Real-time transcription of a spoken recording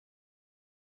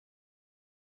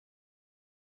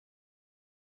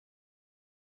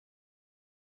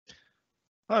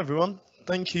Hi everyone,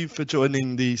 thank you for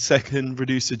joining the second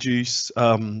Reducer Juice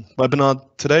webinar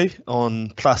today on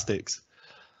plastics.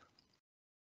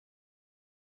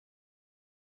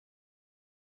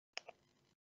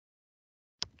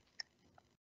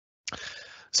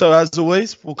 So as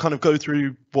always, we'll kind of go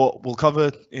through what we'll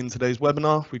cover in today's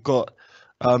webinar. We've got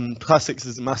plastics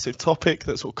is a massive topic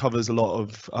that sort of covers a lot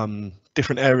of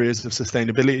different areas of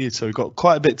sustainability. So we've got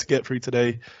quite a bit to get through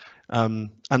today.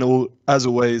 As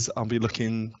always, I'll be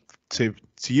looking to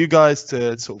you guys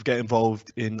to sort of get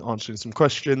involved in answering some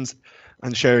questions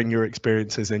and sharing your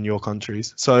experiences in your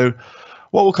countries. So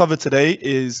what we'll cover today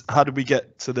is how did we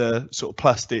get to the sort of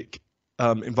plastic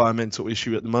environmental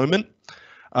issue at the moment,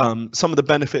 some of the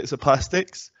benefits of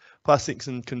plastics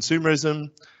and consumerism,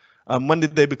 when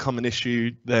did they become an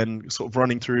issue, then sort of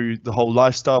running through the whole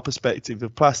lifestyle perspective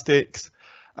of plastics,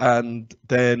 and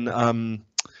then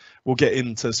we'll get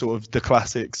into sort of the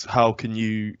classics. How can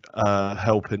you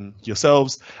help in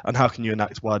yourselves, and how can you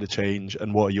enact wider change,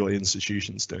 and what are your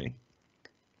institutions doing?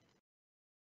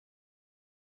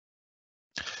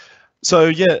 So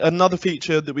yeah, another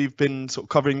feature that we've been sort of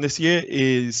covering this year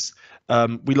is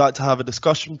we like to have a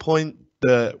discussion point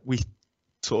that we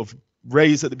sort of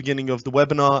raise at the beginning of the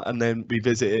webinar, and then we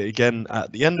visit it again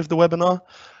at the end of the webinar.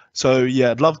 So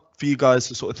yeah, I'd love for you guys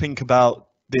to sort of think about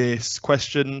this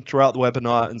question throughout the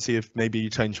webinar and see if maybe you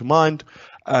change your mind.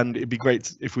 And it'd be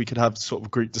great if we could have sort of a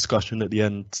group discussion at the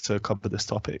end to cover this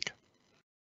topic.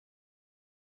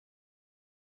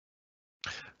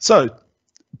 So,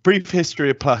 brief history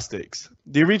of plastics.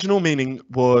 The original meaning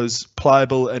was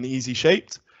pliable and easy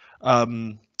shaped.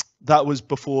 That was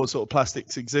before sort of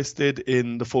plastics existed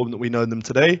in the form that we know them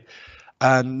today.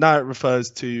 And now it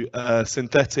refers to a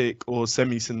synthetic or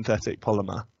semi-synthetic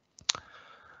polymer.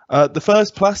 The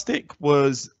first plastic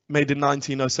was made in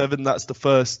 1907. That's the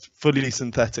first fully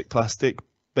synthetic plastic,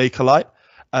 Bakelite.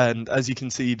 And as you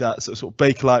can see, that's a sort of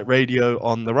Bakelite radio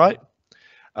on the right.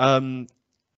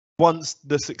 Once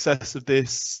the success of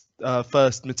this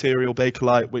first material,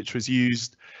 Bakelite, which was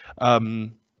used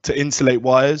to insulate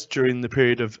wires during the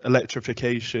period of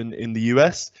electrification in the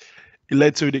US, it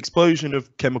led to an explosion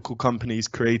of chemical companies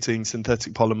creating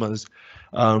synthetic polymers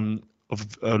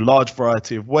of a large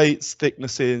variety of weights,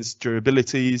 thicknesses,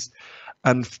 durabilities,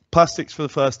 and plastics for the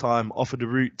first time offered a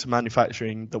route to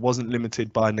manufacturing that wasn't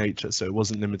limited by nature, so it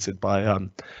wasn't limited by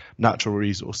natural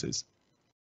resources.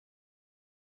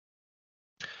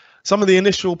 Some of the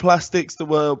initial plastics that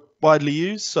were widely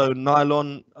used, so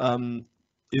nylon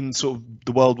in sort of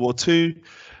the World War II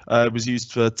was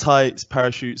used for tights,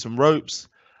 parachutes, and ropes.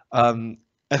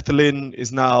 Ethylene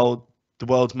is now the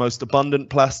world's most abundant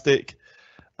plastic.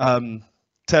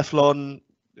 Teflon,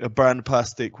 a brand of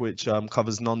plastic which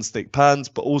covers non-stick pans,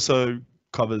 but also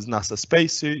covers NASA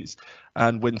spacesuits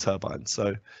and wind turbines.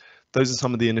 So those are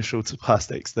some of the initial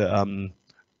plastics that are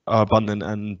abundant,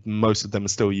 and most of them are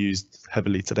still used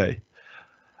heavily today.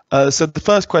 So the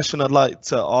first question I'd like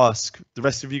to ask the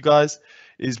rest of you guys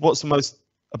is, what's the most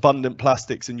abundant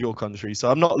plastics in your country?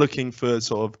 So I'm not looking for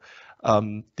sort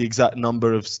of the exact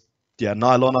number of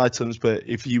nylon items, but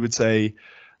if you would say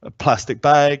plastic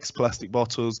bags, plastic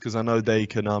bottles, because I know they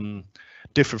can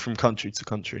differ from country to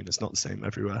country and it's not the same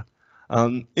everywhere.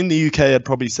 In the UK, I'd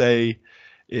probably say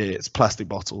it's plastic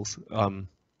bottles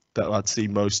that I'd see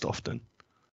most often.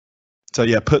 So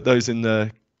yeah, put those in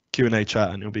the Q&A chat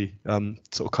and you'll be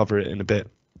sort of cover it in a bit.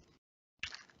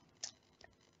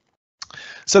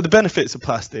 So the benefits of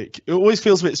plastic. It always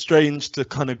feels a bit strange to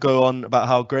kind of go on about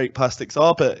how great plastics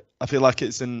are, but I feel like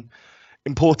it's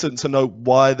important to know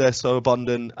why they're so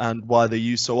abundant and why they're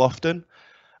used so often.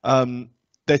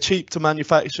 They're cheap to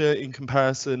manufacture in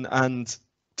comparison and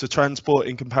to transport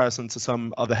in comparison to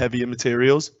some other heavier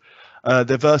materials.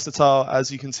 They're versatile,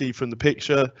 as you can see from the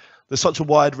picture. There's such a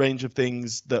wide range of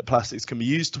things that plastics can be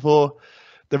used for.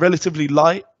 They're relatively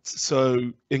light,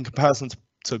 so in comparison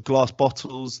to glass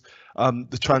bottles,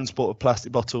 the transport of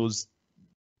plastic bottles,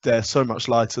 they're so much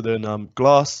lighter than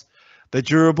glass. They're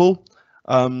durable,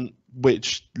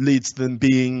 which leads to them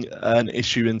being an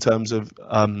issue in terms of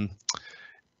the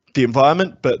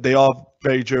environment, but they are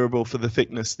very durable for the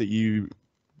thickness that you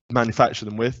manufacture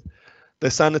them with. They're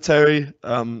sanitary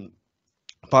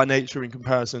by nature in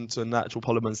comparison to natural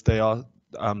polymers. They are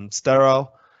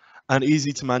sterile and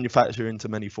easy to manufacture into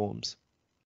many forms.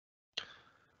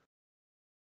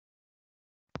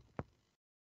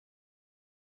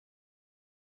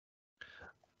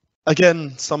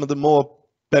 Again, some of the more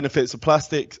benefits of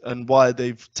plastic and why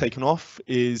they've taken off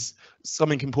is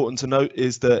something important to note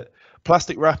is that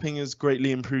plastic wrapping has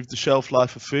greatly improved the shelf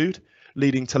life of food,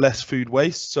 leading to less food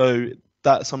waste. So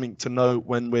that's something to note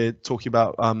when we're talking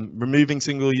about removing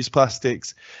single-use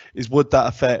plastics, is would that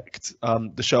affect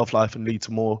the shelf life and lead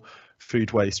to more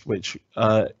food waste, which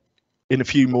in a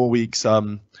few more weeks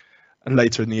and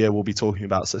later in the year we'll be talking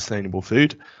about sustainable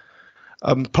food.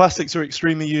 Plastics are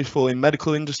extremely useful in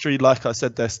medical industry. Like I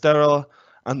said, they're sterile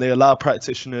and they allow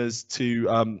practitioners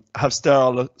to have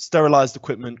sterilized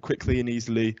equipment quickly and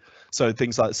easily. So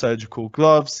things like surgical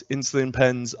gloves, insulin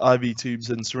pens, IV tubes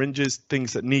and syringes,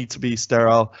 things that need to be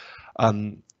sterile.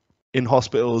 In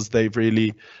hospitals, they've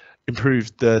really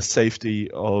improved the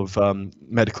safety of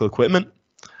medical equipment.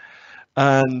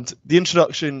 And the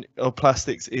introduction of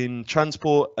plastics in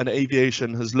transport and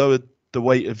aviation has lowered the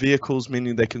weight of vehicles,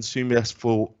 meaning they consume less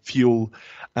fuel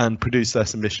and produce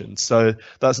less emissions. So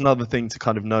that's another thing to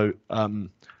kind of note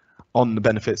on the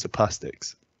benefits of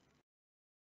plastics.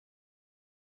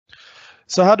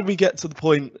 So how did we get to the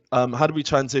point, how do we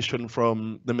transition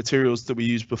from the materials that we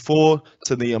used before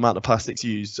to the amount of plastics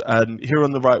used? And here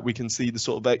on the right, we can see the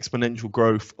sort of exponential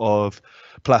growth of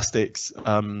plastics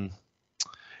in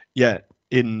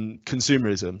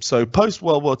consumerism. So post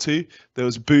World War II, there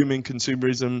was a boom in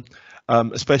consumerism,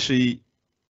 especially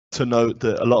to note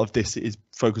that a lot of this is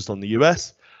focused on the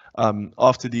US.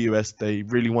 After the US, they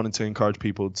really wanted to encourage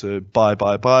people to buy.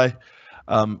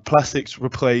 Plastics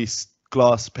replaced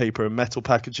glass, paper, and metal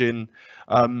packaging,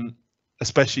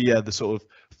 especially the sort of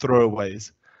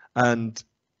throwaways. And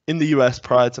in the US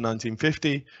prior to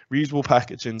 1950, reusable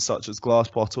packaging such as glass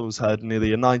bottles had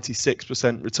nearly a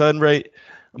 96% return rate.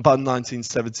 And by the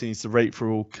 1970s, the rate for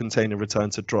all container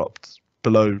returns had dropped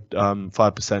below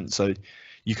 5%. So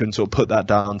you can sort of put that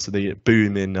down to the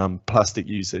boom in plastic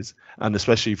uses, and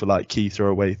especially for like key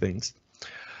throwaway things.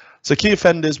 So key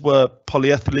offenders were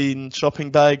polyethylene shopping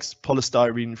bags,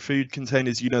 polystyrene food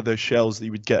containers, you know, those shells that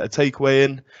you would get a takeaway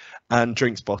in, and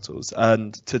drinks bottles.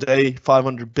 And today,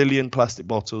 500 billion plastic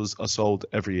bottles are sold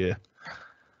every year.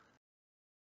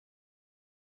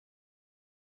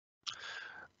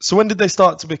 So when did they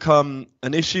start to become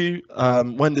an issue?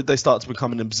 When did they start to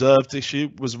become an observed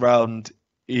issue? Was around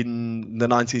in the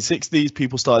 1960s.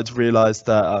 People started to realize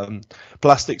that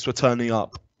plastics were turning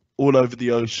up all over the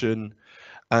ocean.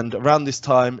 And around this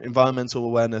time, environmental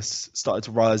awareness started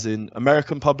to rise in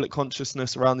American public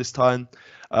consciousness around this time.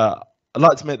 I'd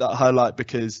like to make that highlight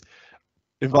because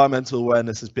environmental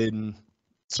awareness has been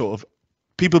sort of,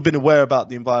 people have been aware about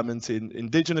the environment in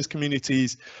indigenous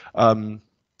communities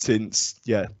since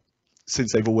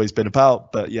they've always been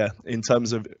about. But yeah, in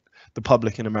terms of the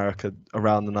public in America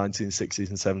around the 1960s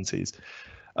and 70s.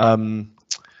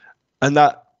 And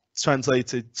that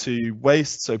translated to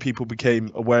waste, so people became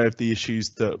aware of the issues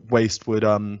that waste would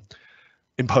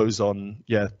impose on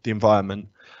the environment.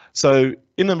 So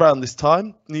in and around this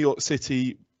time, New York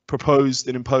City proposed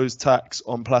an imposed tax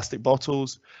on plastic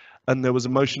bottles, and there was a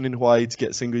motion in Hawaii to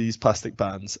get single-use plastic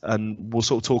bans, and we'll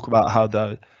sort of talk about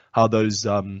how those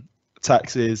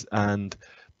taxes and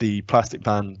the plastic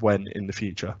ban went in the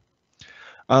future.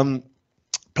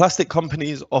 Plastic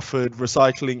companies offered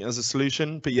recycling as a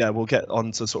solution, but yeah, we'll get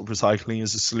on to sort of recycling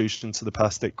as a solution to the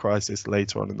plastic crisis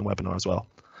later on in the webinar as well.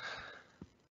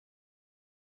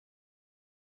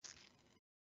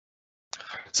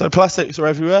 So plastics are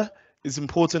everywhere. It's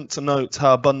important to note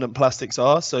how abundant plastics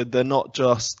are. So they're not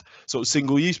just sort of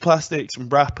single-use plastics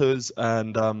and wrappers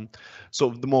and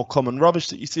sort of the more common rubbish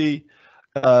that you see.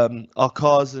 Our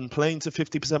cars and planes are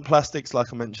 50% plastics,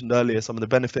 like I mentioned earlier, some of the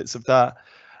benefits of that.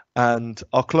 And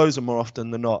our clothes are more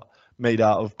often than not made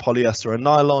out of polyester and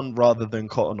nylon rather than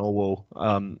cotton or wool.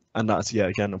 And that's,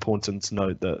 again, important to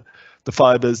note that the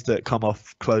fibers that come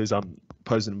off clothes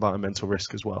pose an environmental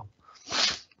risk as well.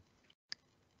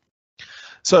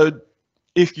 So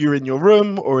if you're in your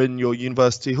room or in your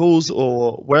university halls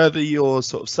or wherever you're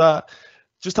sort of sat,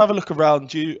 just have a look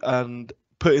around you and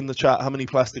put in the chat how many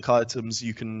plastic items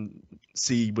you can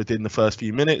see within the first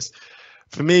few minutes.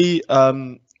 For me,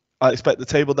 I expect the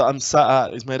table that I'm sat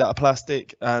at is made out of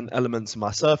plastic and elements of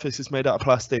my surface is made out of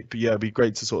plastic. But yeah, it'd be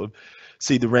great to sort of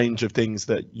see the range of things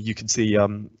that you can see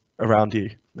around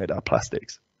you made out of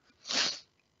plastics.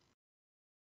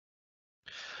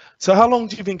 So how long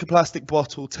do you think a plastic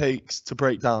bottle takes to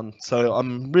break down? So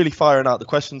I'm really firing out the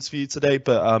questions for you today,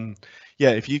 but yeah,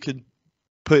 if you could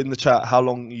put in the chat how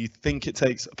long you think it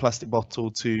takes a plastic bottle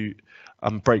to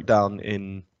break down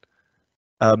in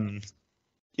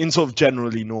sort of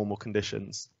generally normal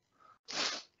conditions.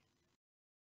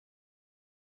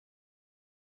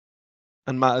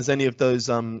 And Matt, as any of those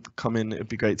come in, it'd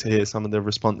be great to hear some of the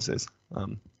responses.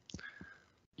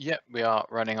 Yeah, we are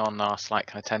running on our slight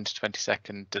kind of 10 to 20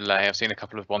 second delay. I've seen a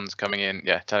couple of ones coming in,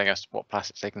 telling us what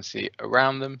plastics they can see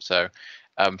around them. So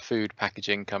food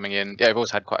packaging coming in. Yeah, we've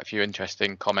also had quite a few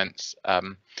interesting comments.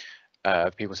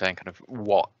 People saying kind of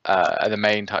what are the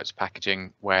main types of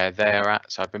packaging where they're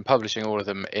at. So I've been publishing all of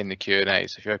them in the Q&A.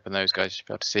 So if you open those, guys, you'll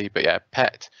be able to see. But yeah,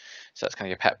 PET. So that's kind of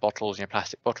your PET bottles and your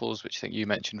plastic bottles, which I think you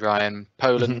mentioned, Ryan.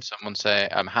 Poland, someone say,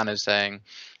 Hannah's saying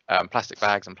plastic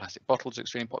bags and plastic bottles are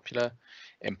extremely popular.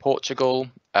 In Portugal,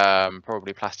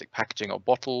 probably plastic packaging or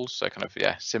bottles. So kind of,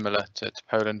 yeah, similar to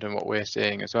Poland and what we're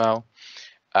seeing as well.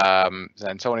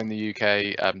 Then someone in the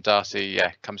UK, Darcy,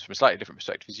 yeah, comes from a slightly different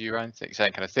perspective as you, Ryan. Saying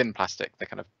kind of thin plastic, the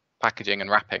kind of packaging and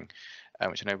wrapping,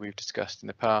 which I know we've discussed in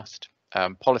the past.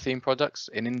 Polythene products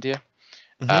in India,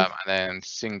 and then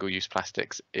single-use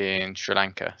plastics in Sri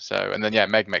Lanka. So, and then yeah,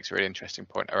 Meg makes a really interesting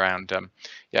point around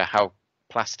yeah, how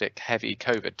plastic-heavy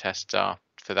COVID tests are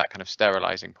for that kind of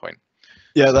sterilizing point.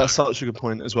 Yeah, that's such a good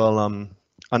point as well.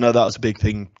 I know that was a big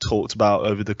thing talked about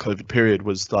over the COVID period,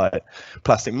 was like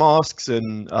plastic masks,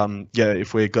 and yeah,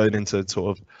 if we're going into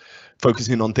sort of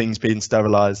focusing on things being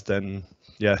sterilized, then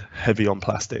yeah, heavy on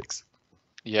plastics.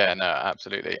 Yeah, no,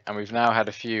 absolutely. And we've now had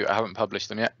a few, I haven't published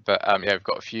them yet, but yeah, we've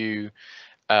got a few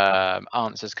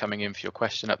answers coming in for your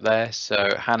question up there. So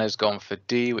Hannah's gone for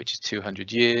D, which is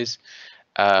 200 years.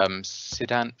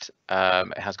 Siddhant,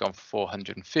 it has gone for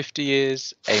 450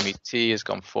 years. Amy T has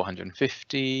gone for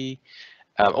 450.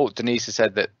 Oh, Denise has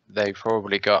said that they've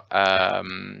probably got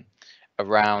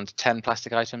around 10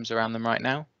 plastic items around them right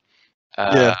now.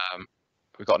 Yeah.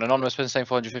 We've got an anonymous person saying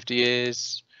 450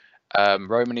 years.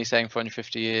 Romany saying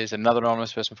 450 years. Another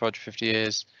anonymous person 450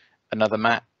 years. Another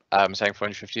Matt saying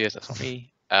 450 years. That's not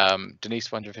me. Denise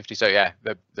 450. So yeah,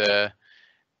 the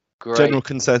general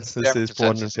consensus is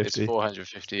 450. It's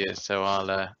 450 years. So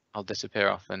I'll disappear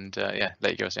off and yeah,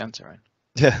 let you give us the answer, right?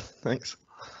 Yeah, thanks.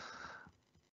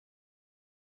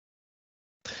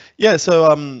 Yeah,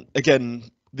 so again,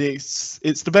 it's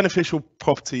the beneficial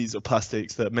properties of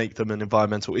plastics that make them an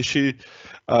environmental issue.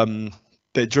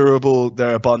 They're durable,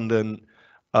 they're abundant,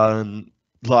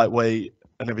 lightweight,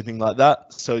 and everything like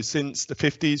that. So since the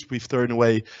 50s, we've thrown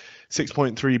away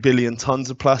 6.3 billion tons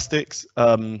of plastics.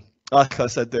 Like I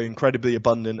said, they're incredibly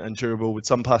abundant and durable, with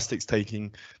some plastics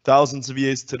taking thousands of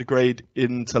years to degrade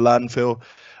into landfill.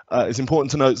 It's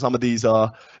important to note some of these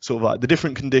are sort of like the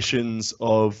different conditions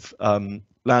of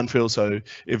landfill. So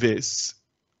if it's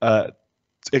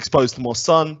exposed to more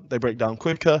sun, they break down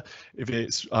quicker. If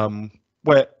it's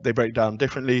wet, they break down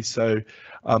differently. So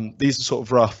these are sort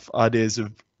of rough ideas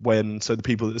of when. So the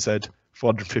people that said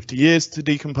 450 years to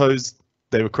decompose,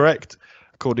 they were correct,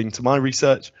 according to my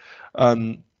research.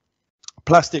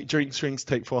 Plastic drink strings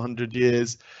take 400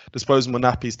 years. Disposable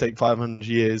nappies take 500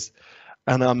 years.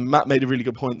 And Matt made a really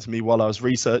good point to me while I was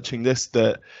researching this,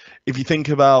 that if you think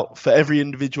about, for every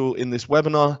individual in this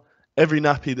webinar, every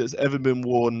nappy that's ever been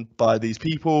worn by these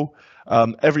people,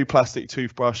 every plastic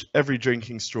toothbrush, every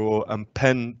drinking straw and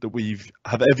pen that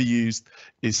have ever used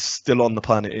is still on the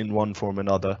planet in one form or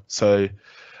another. So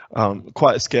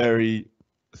quite a scary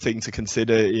thing to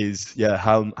consider is, yeah,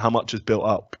 how much is built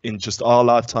up in just our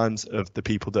lifetimes of the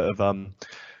people that have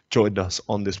joined us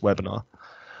on this webinar.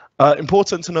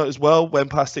 Important to note as well, when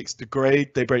plastics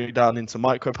degrade, they break down into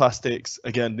microplastics.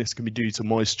 Again, this can be due to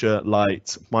moisture,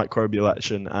 light, microbial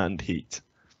action, and heat.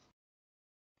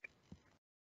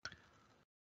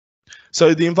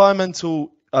 So the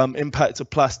environmental impact of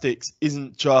plastics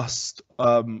isn't just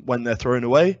when they're thrown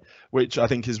away, which I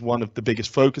think is one of the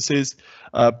biggest focuses.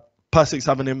 Plastics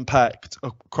have an impact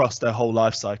across their whole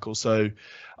life cycle. So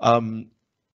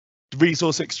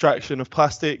resource extraction of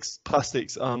plastics.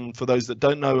 Plastics, for those that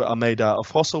don't know, are made out of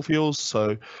fossil fuels.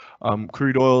 So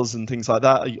crude oils and things like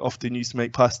that are often used to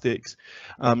make plastics.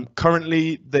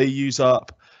 Currently, they use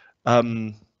up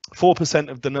 4%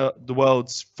 of the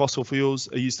world's fossil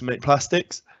fuels are used to make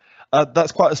plastics.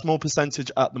 That's quite a small percentage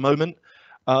at the moment.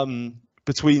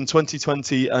 Between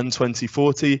 2020 and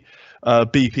 2040,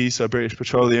 BP, so British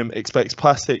Petroleum, expects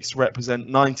plastics to represent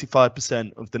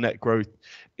 95% of the net growth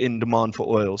in demand for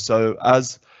oil. So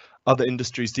as other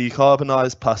industries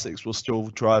decarbonize, plastics will still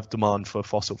drive demand for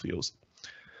fossil fuels.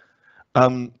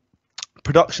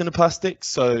 Production of plastics,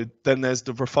 so then there's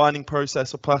the refining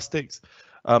process of plastics.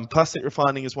 Plastic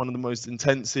refining is one of the most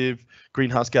intensive,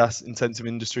 greenhouse gas intensive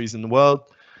industries in the world.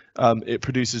 It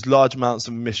produces large amounts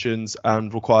of emissions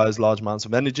and requires large amounts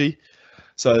of energy.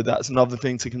 So that's another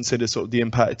thing to consider, sort of the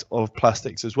impact of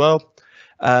plastics as well.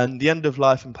 And the end of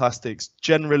life in plastics,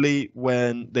 generally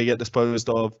when they get disposed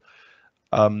of,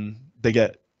 they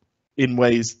get in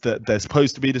ways that they're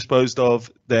supposed to be disposed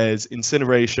of. There's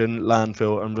incineration,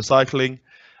 landfill and recycling.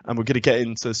 And we're going to get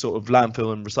into sort of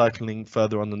landfill and recycling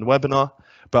further on in the webinar.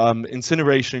 But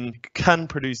incineration can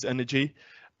produce energy.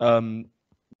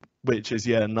 which is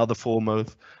another form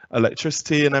of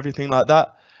electricity and everything like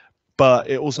that. But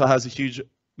it also has a huge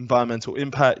environmental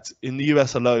impact. In the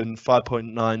US alone,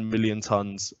 5.9 million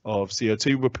tons of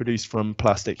CO2 were produced from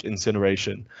plastic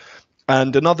incineration.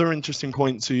 And another interesting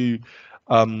point to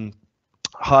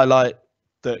highlight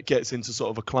that gets into sort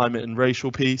of a climate and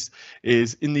racial piece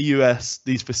is in the US,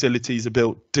 these facilities are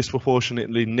built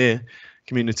disproportionately near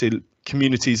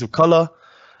communities of color.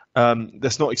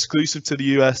 That's not exclusive to the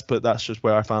US, but that's just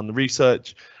where I found the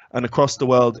research. And across the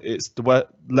world, it's the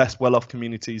less well-off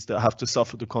communities that have to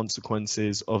suffer the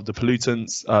consequences of the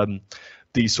pollutants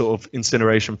these sort of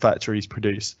incineration factories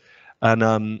produce.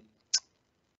 And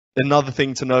another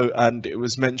thing to note, and it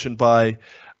was mentioned by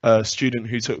a student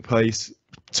who took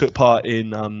part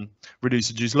in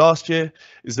Reduce Reduce last year,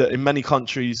 is that in many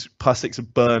countries, plastics are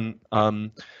burned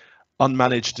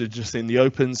unmanaged, just in the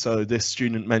open. So this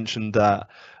student mentioned that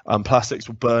plastics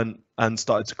were burnt and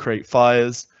started to create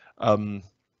fires.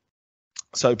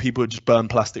 So people would just burn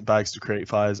plastic bags to create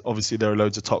fires. Obviously, there are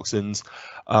loads of toxins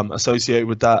associated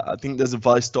with that. I think there's a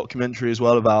Vice documentary as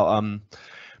well about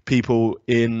people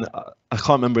in, I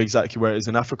can't remember exactly where it is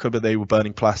in Africa, but they were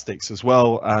burning plastics as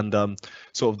well, and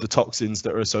sort of the toxins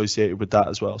that are associated with that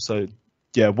as well. So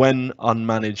yeah, when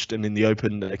unmanaged and in the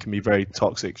open, it can be very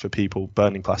toxic for people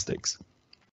burning plastics.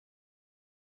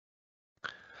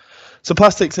 So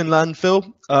plastics in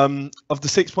landfill, of the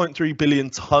 6.3 billion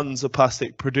tons of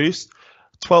plastic produced,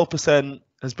 12%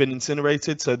 has been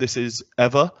incinerated, so this is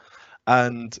ever,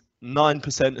 and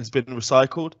 9% has been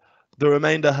recycled. The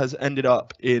remainder has ended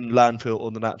up in landfill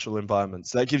or the natural environment.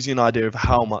 So that gives you an idea of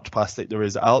how much plastic there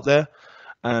is out there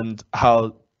and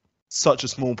how such a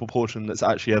small proportion that's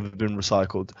actually ever been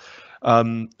recycled.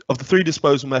 Of the three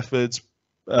disposal methods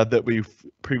that we've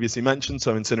previously mentioned,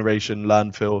 so incineration,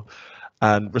 landfill,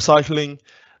 and recycling,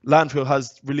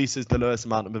 landfill releases the lowest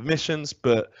amount of emissions,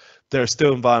 but there are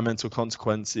still environmental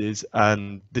consequences,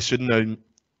 and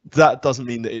that doesn't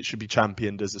mean that it should be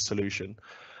championed as a solution.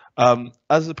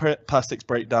 As the plastics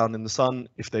break down in the sun,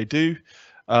 if they do,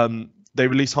 they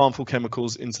release harmful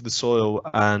chemicals into the soil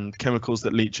and chemicals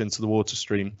that leach into the water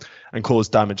stream and cause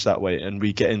damage that way. And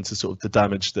we get into sort of the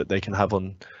damage that they can have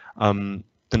on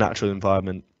the natural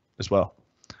environment as well.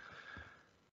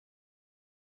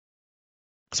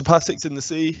 So plastics in the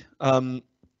sea.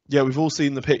 Yeah, we've all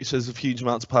seen the pictures of huge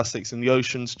amounts of plastics in the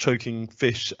oceans choking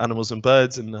fish, animals and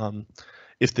birds. And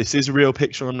if this is a real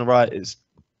picture on the right, it's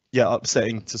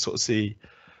upsetting to sort of see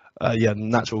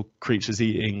natural creatures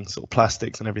eating sort of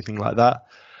plastics and everything like that.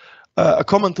 A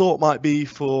common thought might be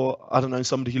for, I don't know,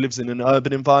 somebody who lives in an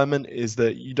urban environment is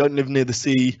that you don't live near the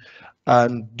sea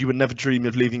and you would never dream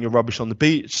of leaving your rubbish on the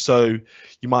beach. So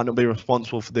you might not be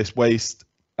responsible for this waste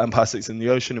and plastics in the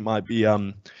ocean. It might be,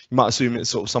 you might assume it's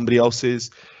sort of somebody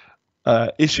else's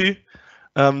issue.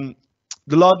 The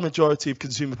large majority of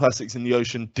consumer plastics in the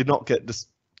ocean did not get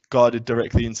discarded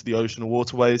directly into the ocean or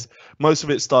waterways. Most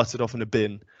of it started off in a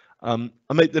bin. I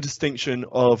make the distinction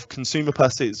of consumer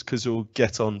plastics because we'll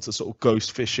get on to sort of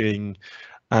ghost fishing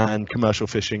and commercial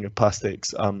fishing of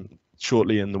plastics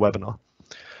shortly in the webinar.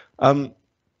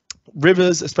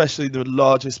 Rivers, especially the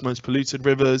largest, most polluted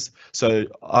rivers. So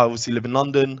I obviously live in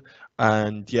London,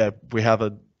 and we have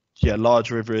a large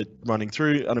river running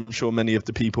through, and I'm sure many of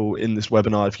the people in this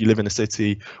webinar, if you live in a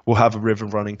city, will have a river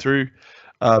running through.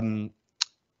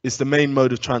 It's the main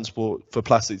mode of transport for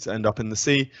plastics to end up in the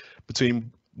sea.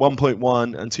 Between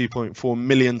 1.1 and 2.4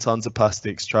 million tons of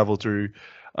plastics travel through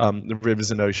the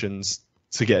rivers and oceans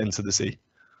to get into the sea.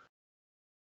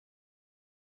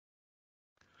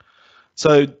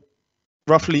 So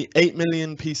roughly 8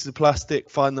 million pieces of plastic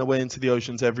find their way into the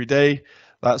oceans every day.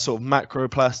 That's sort of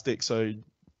macroplastic, so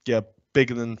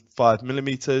bigger than 5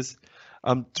 millimeters.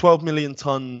 12 million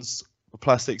tons of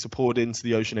plastics are poured into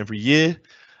the ocean every year.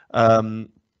 And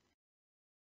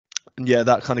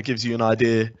that kind of gives you an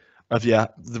idea of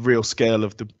the real scale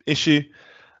of the issue.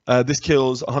 This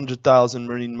kills 100,000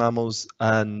 marine mammals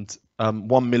and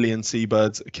 1 million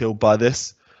seabirds are killed by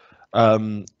this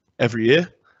every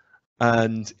year.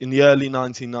 And in the early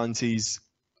 1990s,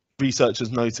 researchers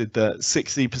noted that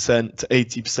 60% to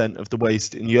 80% of the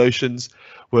waste in the oceans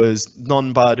was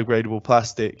non-biodegradable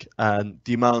plastic, and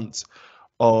the amount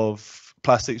of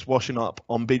plastics washing up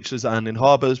on beaches and in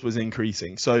harbours was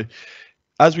increasing. So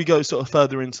as we go sort of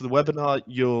further into the webinar,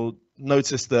 you'll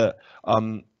notice that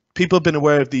people have been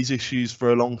aware of these issues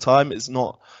for a long time. It's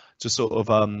not just sort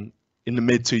of in the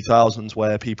mid-2000s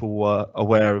where people were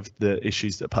aware of the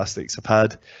issues that plastics have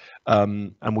had.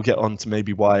 And we'll get on to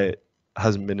maybe why it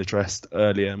hasn't been addressed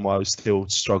earlier and why we're still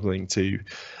struggling to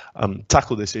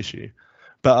tackle this issue.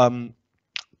 But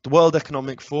the World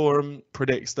Economic Forum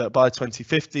predicts that by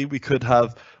 2050 we could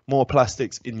have more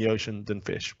plastics in the ocean than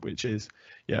fish, which is,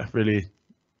 yeah, really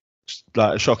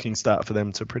like a shocking stat for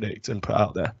them to predict and put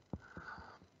out there.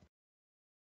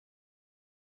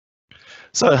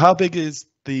 So how big is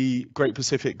the Great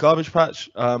Pacific Garbage Patch?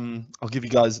 I'll give you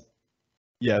guys,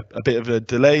 yeah, a bit of a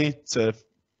delay to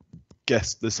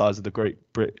guess the size of the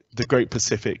Great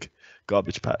Pacific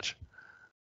Garbage Patch.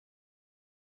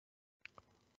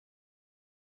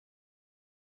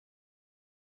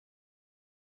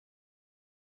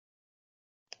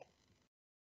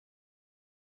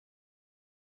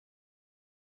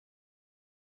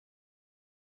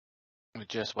 We're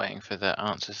just waiting for the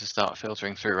answers to start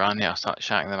filtering through, Ryan. Yeah, I'll start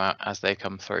shouting them out as they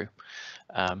come through.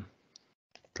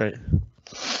 Great.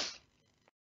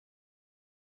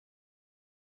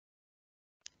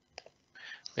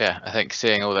 Yeah, I think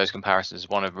seeing all those comparisons is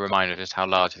one of a reminder of just how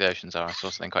large the oceans are. I saw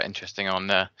something quite interesting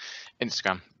on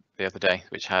Instagram the other day,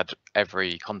 which had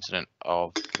every continent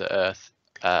of the Earth,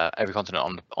 every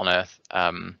continent on Earth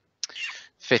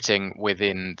fitting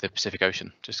within the Pacific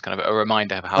Ocean. Just kind of a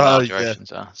reminder of how large our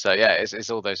oceans are. So yeah, it's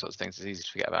all those sorts of things. It's easy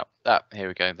to forget about. Here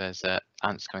we go. There's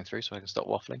ants coming through, so I can stop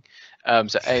waffling.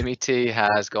 So Amy T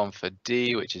has gone for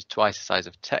D, which is twice the size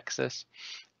of Texas.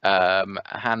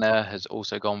 Hannah has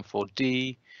also gone for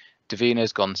D.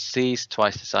 Davina's gone C,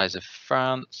 twice the size of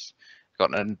France.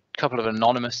 Got a couple of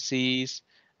anonymous C's.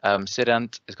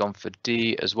 Sidant has gone for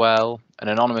D as well. An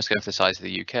anonymous going for the size of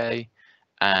the UK.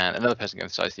 And another person going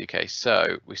for the size of the UK.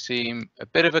 So we seem a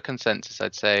bit of a consensus,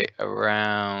 I'd say,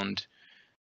 around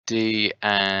D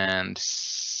and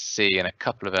C and a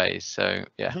couple of A's. So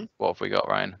yeah, What have we got,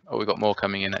 Ryan? Oh, we've got more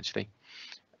coming in actually.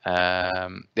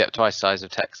 Yeah, twice the size of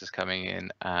Texas coming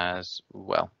in as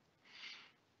well.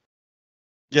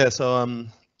 Yeah, so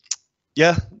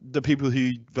yeah, the people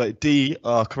who voted D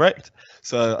are correct.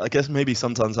 So I guess maybe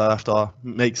sometimes I have to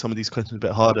make some of these questions a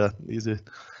bit harder. These are,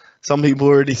 some people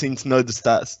already seem to know the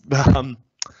stats.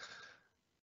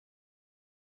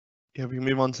 Yeah, we can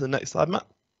move on to the next slide, Matt.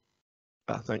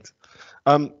 Thanks.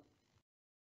 So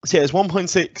yeah, it's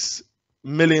 1.6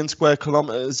 million square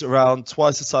kilometers, around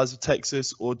twice the size of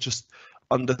Texas, or just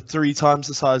under 3 times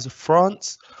the size of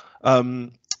France.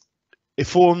 It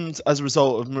formed as a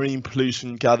result of marine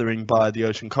pollution gathering by the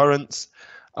ocean currents,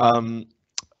 and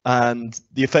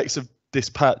the effects of this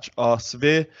patch are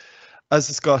severe. As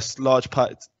discussed, large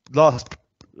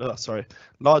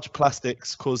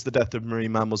plastics cause the death of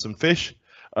marine mammals and fish.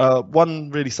 One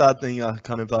really sad thing I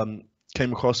kind of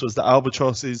came across was that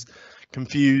albatrosses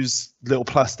confuse little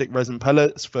plastic resin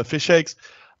pellets for fish eggs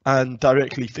and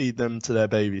directly feed them to their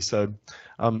babies. So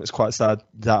it's quite sad,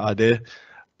 that idea.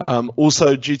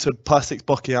 Also, due to plastics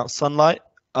blocking out sunlight,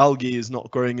 algae is not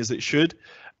growing as it should,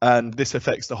 and this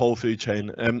affects the whole food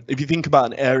chain. If you think about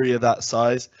an area that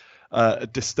size, a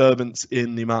disturbance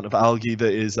in the amount of algae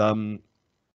that is, that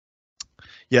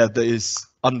is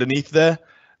underneath there,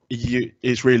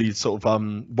 it's really sort of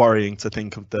worrying to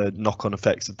think of the knock-on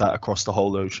effects of that across the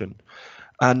whole ocean.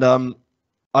 And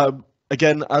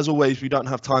again, as always, we don't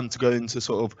have time to go into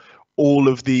sort of all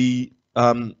of the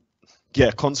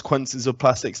consequences of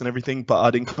plastics and everything, but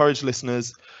I'd encourage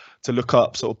listeners to look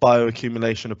up sort of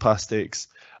bioaccumulation of plastics,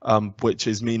 which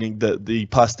is meaning that the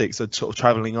plastics are sort of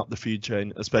traveling up the food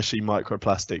chain, especially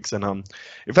microplastics. And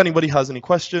if anybody has any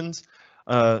questions,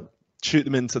 shoot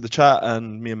them into the chat,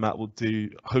 and me and Matt will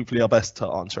do hopefully our best to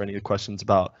answer any of the questions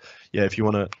about, if you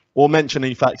want to, or mention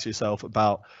any facts yourself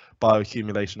about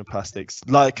bioaccumulation of plastics.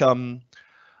 Like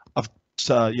I've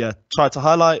tried to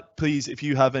highlight, please, if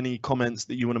you have any comments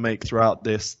that you want to make throughout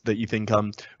this that you think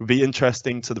would be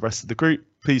interesting to the rest of the group,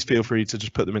 please feel free to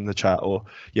just put them in the chat, or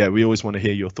we always want to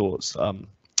hear your thoughts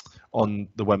on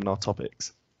the webinar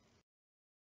topics.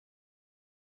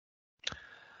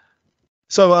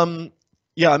 So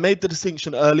I made the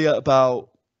distinction earlier about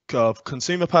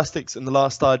consumer plastics in the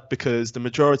last slide because the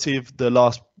majority of the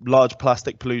large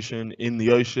plastic pollution in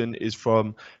the ocean is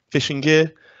from fishing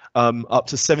gear. Up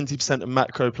to 70% of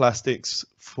macroplastics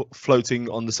floating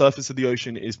on the surface of the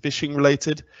ocean is fishing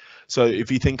related. So if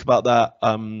you think about that,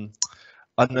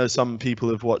 I know some people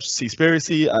have watched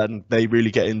Seaspiracy and they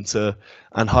really get into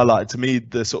and highlighted to me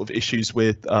the sort of issues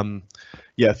with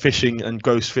fishing and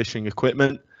ghost fishing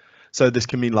equipment. So this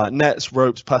can mean like nets,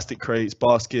 ropes, plastic crates,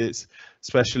 baskets,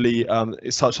 especially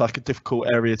it's such like a difficult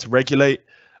area to regulate.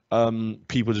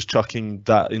 People just chucking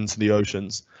that into the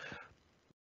oceans.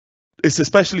 It's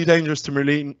especially dangerous to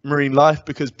marine life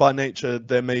because by nature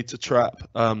they're made to trap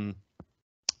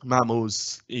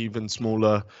mammals, even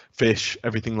smaller fish,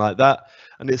 everything like that.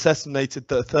 And it's estimated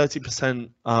that 30%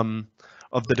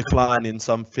 of the decline in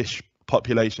some fish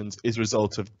populations is a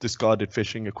result of discarded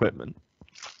fishing equipment.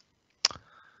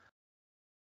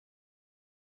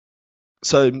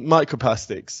 So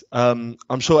microplastics,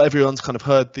 I'm sure everyone's kind of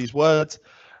heard these words.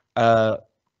 Yeah,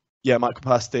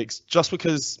 microplastics, just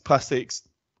because plastics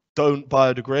don't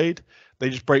biodegrade, they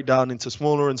just break down into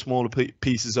smaller and smaller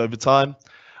pieces over time.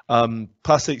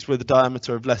 Plastics with a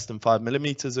diameter of less than 5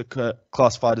 millimeters are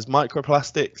classified as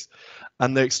microplastics,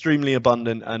 and they're extremely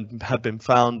abundant and have been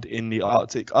found in the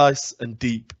Arctic ice and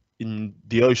deep in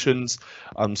the oceans,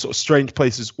 sort of strange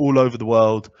places all over the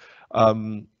world.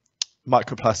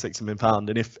 Microplastics have been found,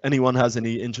 and if anyone has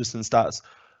any interesting stats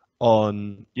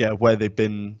on where they've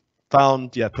been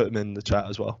found, put them in the chat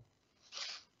as well.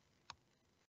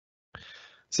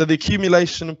 So the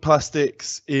accumulation of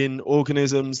plastics in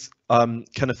organisms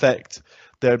can affect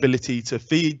their ability to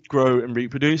feed, grow, and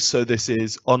reproduce. So this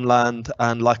is on land,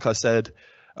 and like I said,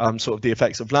 sort of the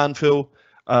effects of landfill,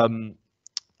 and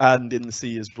in the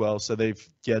sea as well. So they've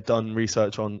done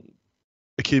research on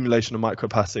accumulation of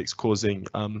microplastics causing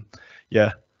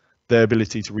their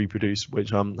ability to reproduce,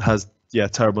 which has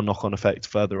terrible knock-on effect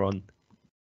further on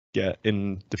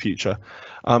in the future.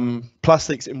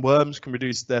 Plastics in worms can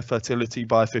reduce their fertility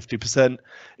by 50%.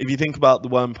 If you think about the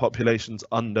worm populations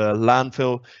under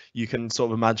landfill, you can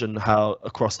sort of imagine how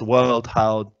across the world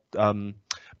how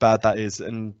bad that is.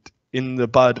 And in the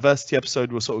biodiversity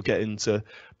episode, we'll sort of get into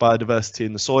biodiversity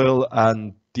in the soil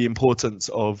and the importance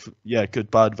of good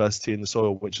biodiversity in the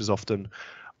soil, which is often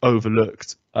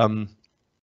overlooked.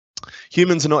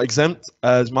 Humans are not exempt,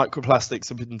 as microplastics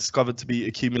have been discovered to be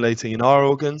accumulating in our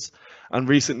organs, and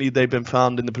recently they've been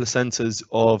found in the placentas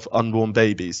of unborn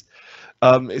babies.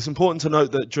 It's important to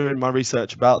note that during my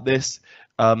research about this,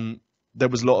 there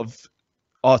was a lot of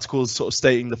articles sort of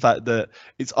stating the fact that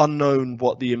it's unknown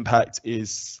what the impact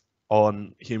is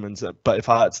on humans, but if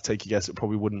I had to take a guess, it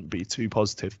probably wouldn't be too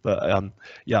positive. But I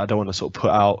don't want to sort of put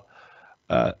out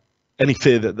any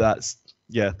fear that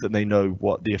that they know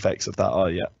what the effects of that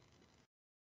are yet.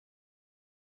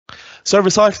 So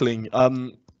recycling,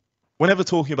 whenever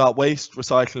talking about waste,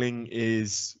 recycling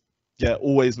is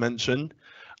always mentioned.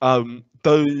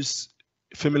 Those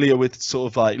familiar with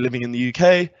sort of like living in the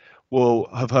UK will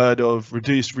have heard of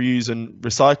reduce, reuse, and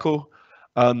recycle.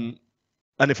 And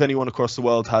if anyone across the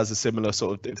world has a similar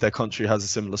sort of, if their country has a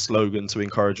similar slogan to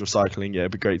encourage recycling,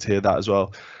 it'd be great to hear that as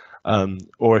well.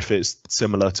 Or if it's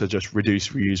similar to just reduce,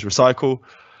 reuse, recycle.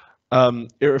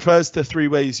 It refers to 3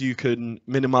 ways you can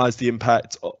minimize the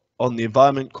impact on the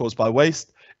environment caused by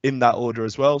waste, in that order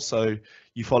as well. So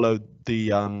you follow the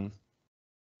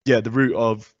the route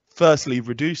of firstly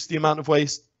reduce the amount of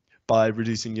waste by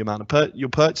reducing the amount of you're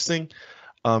purchasing,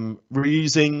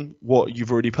 reusing what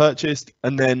you've already purchased,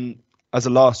 and then as a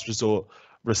last resort,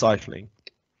 recycling.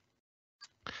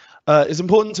 It's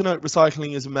important to note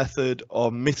recycling is a method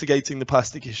of mitigating the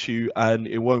plastic issue, and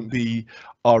it won't be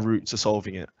our route to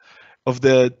solving it. Of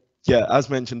the as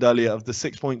mentioned earlier, of the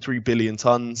 6.3 billion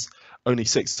tons, only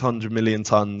 600 million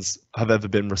tons have ever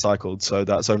been recycled. So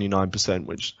that's only 9%,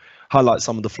 which highlights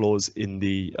some of the flaws in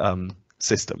the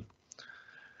system.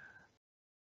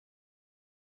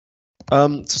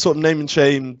 To sort of name and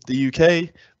shame the UK,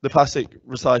 the plastic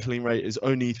recycling rate is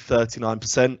only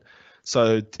 39%.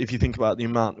 So if you think about the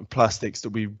amount of plastics that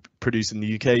we produce in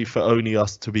the UK, for only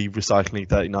us to be recycling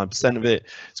 39% of it,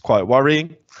 it's quite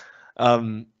worrying.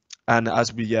 And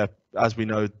as we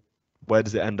know, where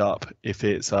does it end up if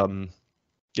it's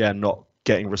not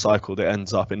getting recycled? It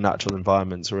ends up in natural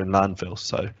environments or in landfills.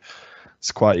 So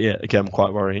it's quite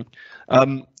quite worrying.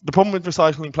 The problem with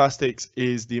recycling plastics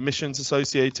is the emissions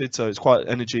associated, so it's quite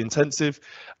energy intensive,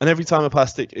 and every time a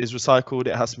plastic is recycled,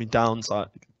 it has to be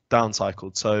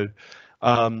downcycled. So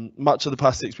much of the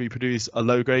plastics we produce are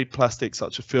low-grade plastics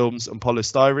such as films and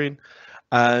polystyrene,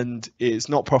 and it's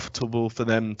not profitable for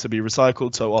them to be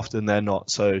recycled, so often they're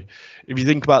not. So if you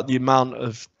think about the amount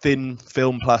of thin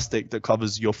film plastic that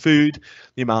covers your food,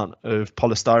 the amount of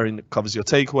polystyrene that covers your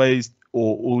takeaways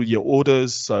or all your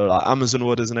orders, so like Amazon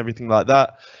orders and everything like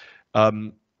that,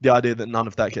 the idea that none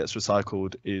of that gets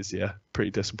recycled is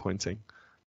pretty disappointing.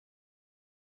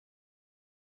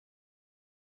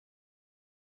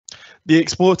 The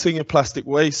exporting of plastic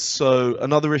waste, so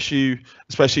another issue,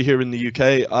 especially here in the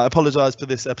UK. I apologise for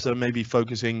this episode maybe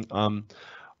focusing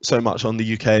so much on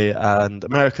the UK and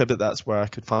America, but that's where I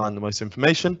could find the most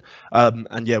information.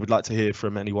 And we'd like to hear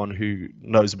from anyone who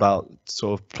knows about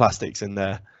sort of plastics in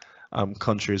their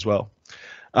country as well.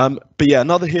 But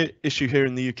another issue here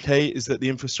in the UK is that the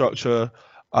infrastructure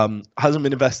hasn't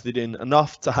been invested in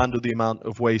enough to handle the amount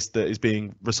of waste that is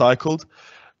being recycled.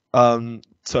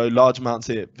 So large amounts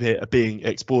of it are being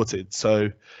exported.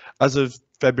 So as of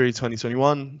February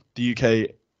 2021, the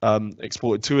UK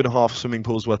exported 2.5 swimming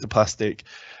pools worth of plastic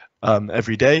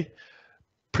every day.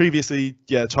 Previously,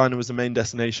 yeah, China was the main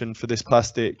destination for this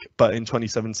plastic, but in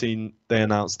 2017 they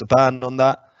announced a ban on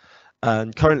that.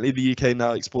 And currently the UK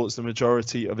now exports the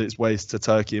majority of its waste to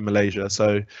Turkey and Malaysia.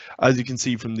 So as you can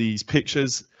see from these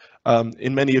pictures,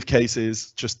 in many of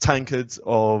cases, just tankers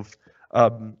of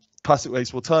plastic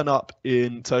waste will turn up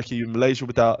in Turkey and Malaysia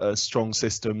without a strong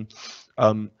system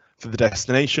for the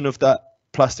destination of that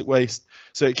plastic waste.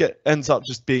 So it ends up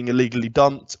just being illegally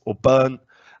dumped or burnt.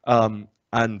 And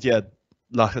yeah,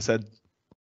 like I said,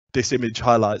 this image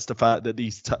highlights the fact that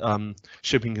these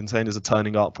shipping containers are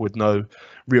turning up with no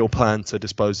real plan to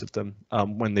dispose of them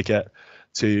when they get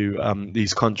to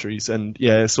these countries. And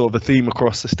yeah, it's sort of a theme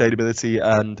across sustainability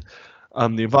and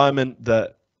the environment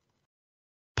that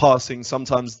passing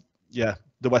sometimes, yeah,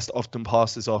 the West often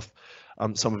passes off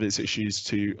some of its issues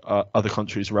to other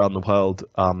countries around the world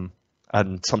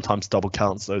and sometimes double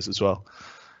counts those as well.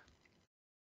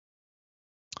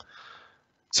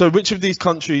 So which of these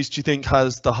countries do you think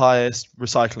has the highest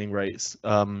recycling rates?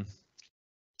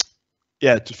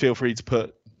 Yeah, feel free to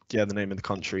put the name of the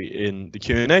country in the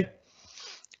Q&A.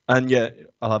 And yeah,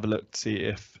 I'll have a look to see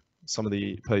if some of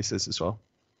the places as well.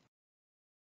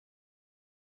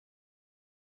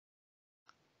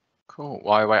 Cool.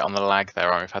 While I wait on the lag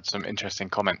there, we've had some interesting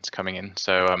comments coming in.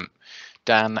 So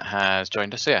Dan has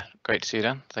joined us here. Great to see you,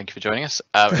 Dan. Thank you for joining us.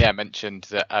 Yeah, mentioned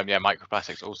that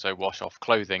microplastics also wash off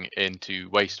clothing into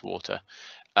wastewater.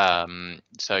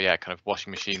 So yeah, kind of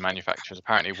washing machine manufacturers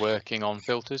apparently working on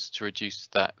filters to reduce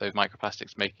those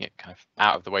microplastics, making it kind of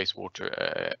out of the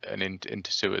wastewater and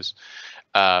into sewers.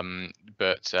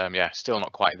 But yeah, still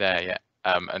not quite there yet.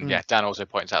 And yeah, Dan also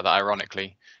points out that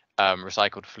ironically,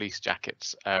 recycled fleece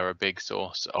jackets are a big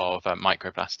source of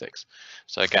microplastics.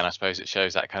 So again, I suppose it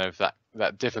shows that kind of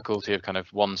that difficulty of kind of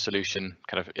one solution,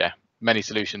 kind of many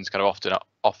solutions kind of often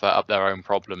offer up their own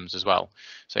problems as well.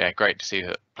 So yeah, great to see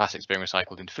that plastics being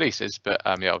recycled into fleeces, but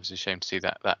yeah, obviously a shame to see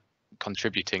that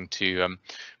contributing to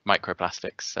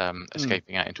microplastics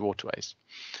escaping out into waterways.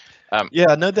 Yeah,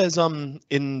 I know there's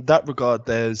in that regard,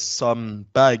 there's some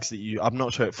bags that I'm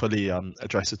not sure it fully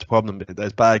addresses the problem, but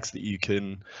there's bags that you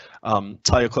can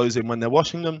tie your clothes in when they're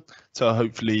washing them to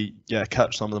hopefully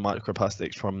catch some of the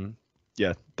microplastics from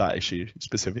that issue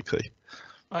specifically.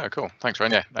 Oh, cool. Thanks,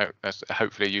 Ryan. Yeah, no, that's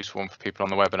hopefully a useful one for people on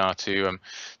the webinar to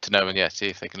know and see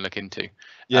if they can look into.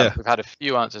 Yeah, we've had a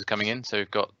few answers coming in. So we've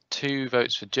got 2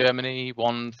 votes for Germany,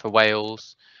 1 for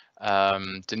Wales.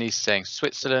 Denise saying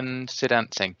Switzerland,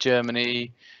 Sidant saying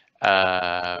Germany,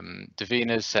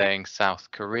 Davina's saying South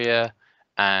Korea,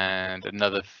 and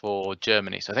another for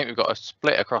Germany. So I think we've got a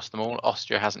split across them all.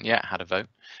 Austria hasn't yet had a vote.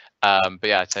 But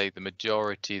yeah, I'd say the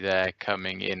majority there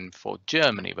coming in for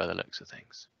Germany by the looks of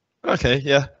things. Okay,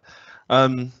 yeah.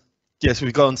 So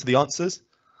we've got on to the answers.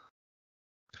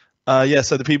 Yeah,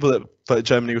 so the people that voted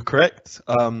Germany were correct.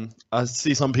 I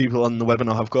see some people on the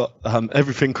webinar have got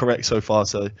everything correct so far.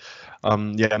 So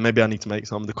yeah, maybe I need to make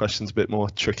some of the questions a bit more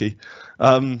tricky.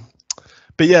 But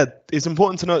yeah, it's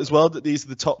important to note as well that these are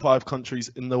the top 5 countries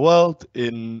in the world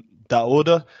in that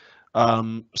order.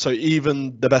 So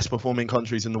even the best performing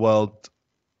countries in the world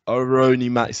are only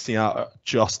maxing out at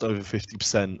just over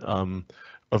 50%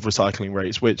 of recycling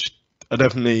rates, which are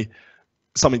definitely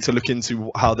something to look into,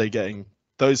 how they're getting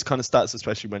those kind of stats,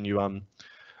 especially when you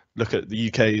look at the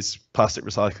UK's plastic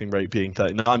recycling rate being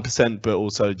 39%, but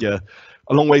also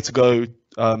a long way to go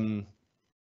to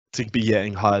be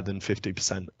getting higher than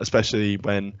 50%, especially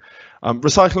when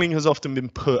recycling has often been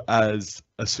put as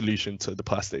a solution to the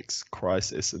plastics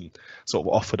crisis and sort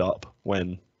of offered up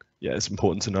when it's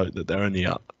important to note that they're only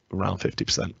at around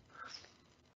 50%.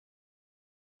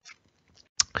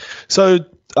 So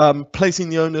placing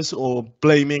the onus or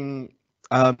blaming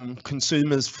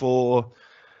consumers for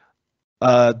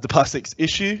the plastics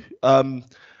issue.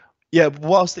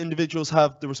 Whilst individuals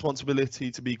have the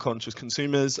responsibility to be conscious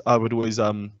consumers, I would always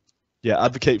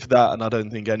advocate for that, and I don't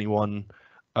think anyone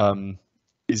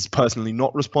is personally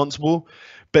not responsible.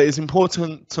 But it's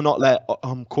important to not let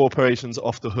corporations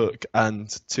off the hook, and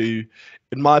to,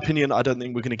 in my opinion, I don't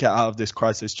think we're going to get out of this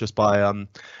crisis just by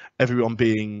everyone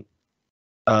being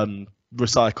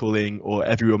recycling or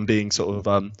everyone being sort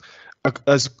of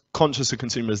as conscious a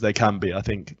consumer as they can be. I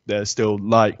think they're still,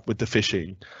 like with the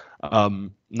fishing,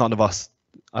 none of us,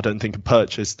 I don't think, have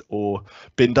purchased or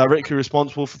been directly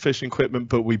responsible for fishing equipment,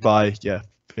 but we buy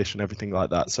fish and everything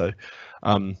like that. So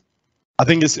I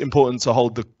think it's important to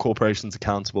hold the corporations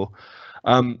accountable.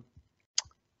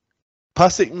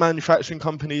 Plastic manufacturing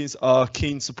companies are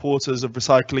keen supporters of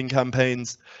recycling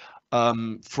campaigns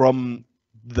from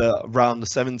around the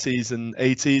 70s and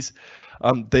 80s.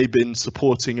 They've been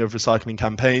supporting of recycling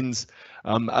campaigns,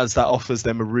 as that offers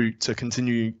them a route to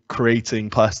continue creating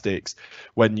plastics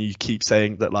when you keep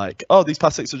saying that, like, oh, these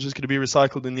plastics are just going to be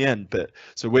recycled in the end, but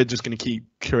so we're just going to keep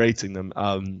creating them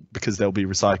because they'll be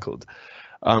recycled.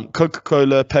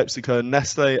 Coca-Cola, PepsiCo, and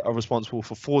Nestle are responsible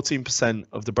for 14%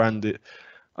 of the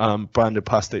branded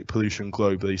plastic pollution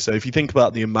globally. So if you think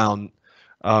about the amount,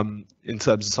 in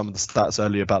terms of some of the stats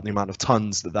earlier about the amount of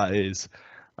tons that is,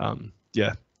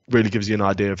 yeah, really gives you an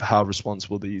idea of how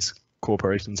responsible these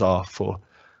corporations are for,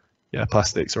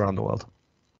 plastics around the world.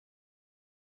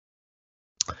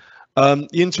 The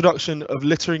introduction of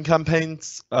littering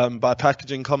campaigns by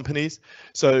packaging companies.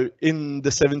 So in the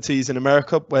 70s in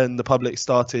America, when the public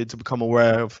started to become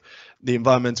aware of the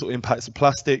environmental impacts of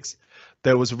plastics,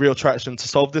 there was a real traction to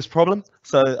solve this problem.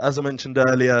 So as I mentioned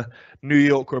earlier, New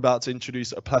York were about to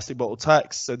introduce a plastic bottle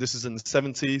tax. So this is in the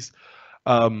 70s.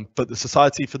 But the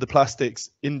Society for the Plastics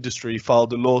Industry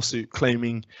filed a lawsuit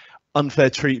claiming unfair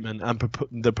treatment, and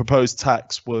the proposed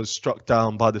tax was struck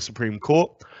down by the Supreme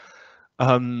Court.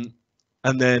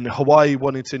 And then Hawaii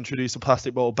wanted to introduce a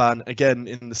plastic bottle ban again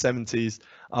in the 70s.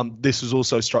 This was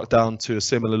also struck down to a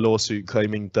similar lawsuit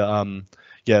claiming that,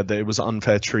 that it was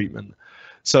unfair treatment.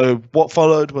 So what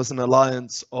followed was an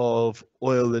alliance of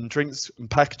oil and drinks and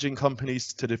packaging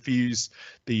companies to diffuse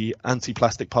the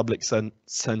anti-plastic public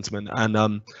sentiment. And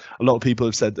a lot of people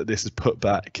have said that this has put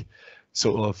back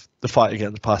sort of the fight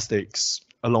against plastics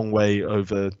a long way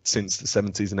over since the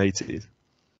 70s and 80s.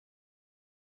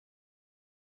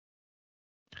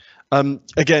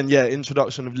 Again,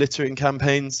 introduction of littering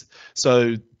campaigns.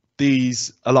 So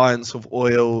these alliance of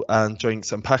oil and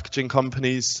drinks and packaging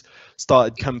companies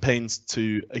started campaigns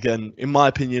to, again, in my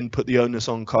opinion, put the onus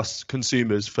on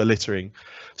consumers for littering.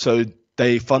 So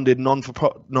they funded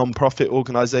non-profit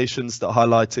organizations that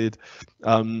highlighted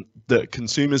that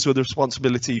consumers were the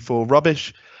responsibility for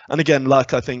rubbish. And again,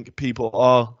 like, I think people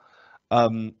are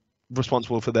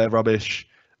responsible for their rubbish.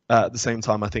 At the same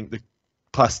time, I think the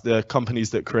companies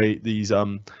that create these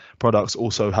products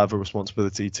also have a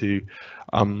responsibility to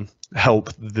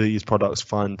help these products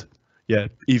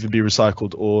either be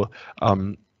recycled or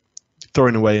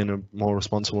thrown away in a more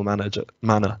responsible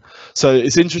manner. So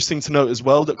it's interesting to note as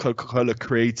well that Coca-Cola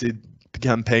created the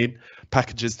campaign,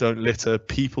 "Packages don't litter,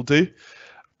 people do."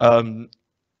 In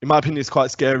my opinion, it's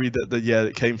quite scary that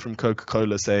it came from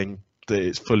Coca-Cola saying that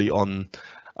it's fully on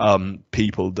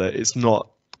people, that it's not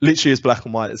literally as black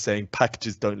and white as saying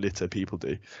 "packages don't litter, people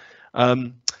do."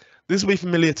 This will be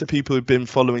familiar to people who've been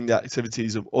following the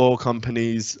activities of oil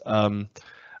companies,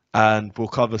 and we'll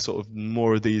cover sort of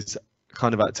more of these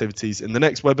kind of activities in the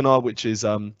next webinar, which is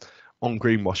on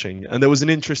greenwashing. And there was an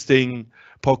interesting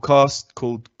podcast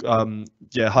called,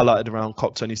 highlighted around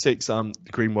COP26,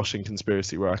 the greenwashing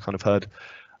conspiracy, where I kind of heard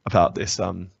about this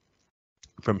from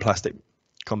plastic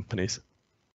companies.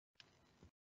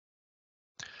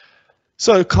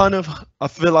 So kind of, I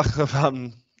feel like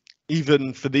I've,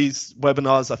 even for these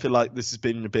webinars, I feel like this has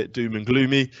been a bit doom and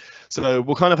gloomy. So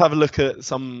we'll kind of have a look at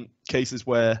some cases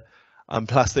where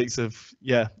plastics have,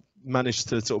 managed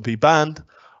to sort of be banned,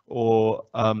 or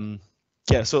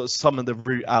sort of some of the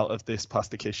route out of this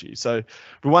plastic issue. So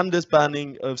Rwanda's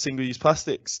banning of single-use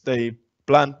plastics, they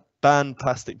banned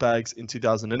plastic bags in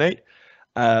 2008.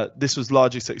 This was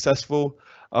largely successful.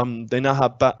 They now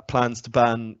have plans to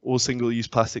ban all single-use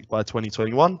plastics by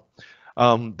 2021.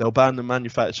 They'll ban the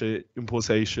manufacture,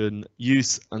 importation,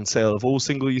 use and sale of all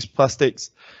single-use plastics.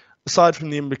 Aside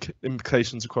from the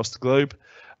implications across the globe,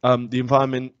 the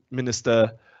Environment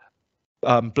Minister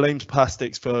blames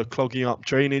plastics for clogging up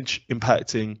drainage,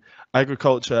 impacting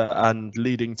agriculture and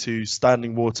leading to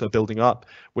standing water building up,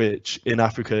 which in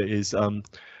Africa is a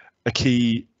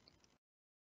key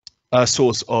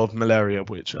source of malaria,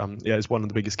 which is one of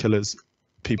the biggest killers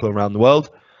people around the world.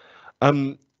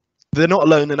 They're not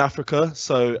alone in Africa.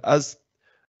 So as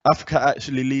Africa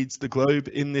actually leads the globe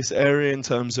in this area in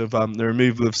terms of the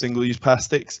removal of single-use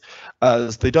plastics,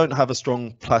 as they don't have a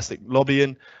strong plastic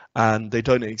lobbying and they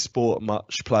don't export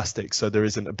much plastic. So there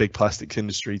isn't a big plastics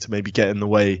industry to maybe get in the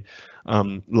way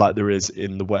like there is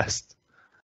in the West.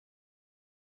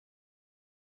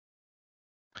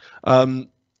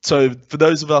 So for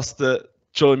those of us that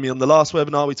joined me on the last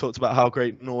webinar, we talked about how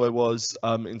great Norway was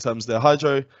in terms of their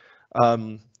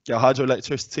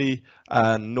hydroelectricity,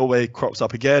 and Norway crops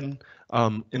up again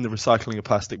in the recycling of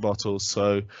plastic bottles.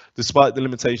 So despite the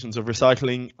limitations of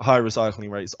recycling, high recycling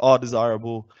rates are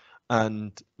desirable,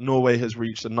 and Norway has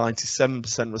reached a 97%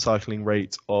 recycling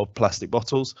rate of plastic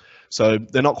bottles. So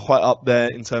they're not quite up there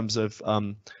in terms of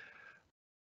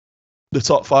the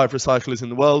top 5 recyclers in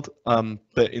the world,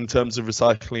 but in terms of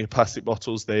recycling of plastic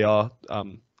bottles, they are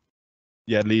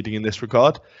leading in this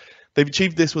regard. They've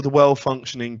achieved this with a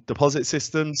well-functioning deposit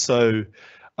system, so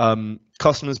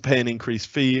customers pay an increased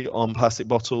fee on plastic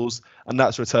bottles, and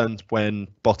that's returned when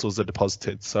bottles are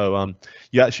deposited. So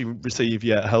you actually receive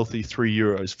a healthy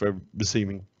 €3 for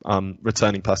receiving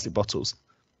returning plastic bottles.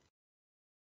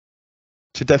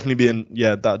 Should definitely be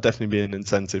that definitely be an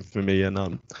incentive for me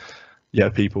and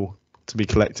people to be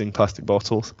collecting plastic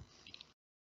bottles.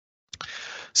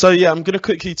 So I'm going to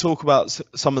quickly talk about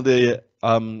some of the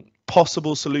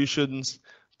possible solutions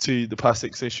to the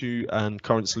plastics issue and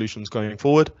current solutions going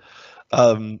forward.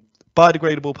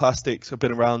 Biodegradable plastics have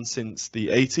been around since the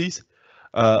 80s.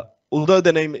 Although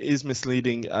their name is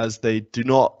misleading as they do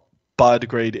not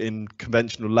biodegrade in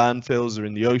conventional landfills or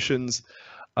in the oceans,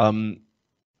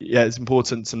 it's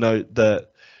important to note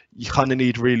that you kind of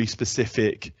need really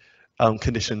specific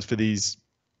conditions for these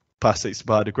plastics to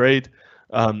biodegrade.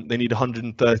 They need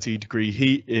 130-degree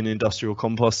heat in industrial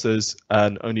composters,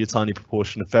 and only a tiny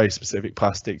proportion of very specific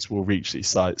plastics will reach these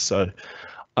sites. So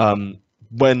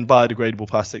when biodegradable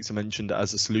plastics are mentioned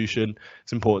as a solution,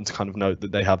 it's important to kind of note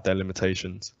that they have their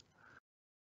limitations.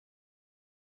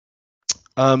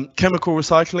 Chemical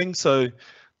recycling. So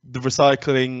the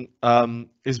recycling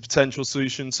is a potential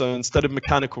solution. So instead of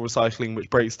mechanical recycling, which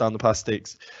breaks down the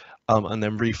plastics and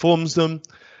then reforms them,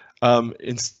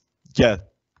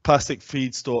 plastic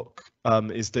feedstock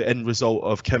is the end result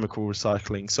of chemical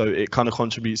recycling. So it kind of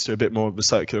contributes to a bit more of the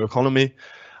circular economy.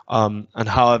 And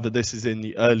however, this is in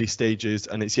the early stages,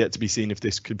 and it's yet to be seen if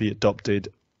this could be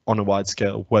adopted on a wide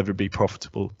scale, whether it be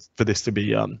profitable for this to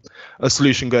be a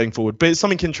solution going forward. But it's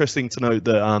something interesting to note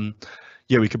that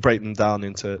we could break them down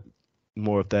into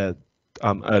more of their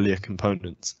earlier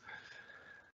components.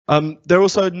 There are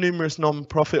also numerous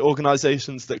non-profit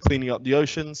organizations that are cleaning up the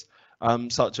oceans,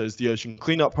 such as the Ocean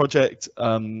Cleanup Project,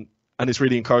 and it's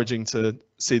really encouraging to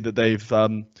see that they've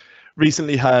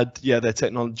recently had their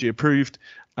technology approved,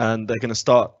 and they're going to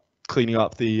start cleaning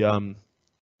up the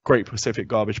Great Pacific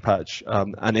Garbage Patch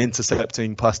and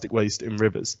intercepting plastic waste in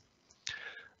rivers.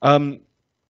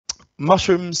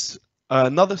 Mushrooms,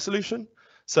 another solution.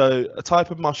 So a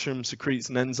type of mushroom secretes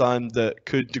an enzyme that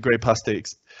could degrade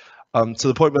plastics to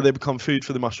the point where they become food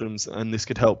for the mushrooms, and this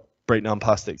could help break down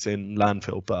plastics in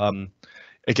landfill. But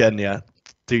again,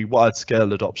 the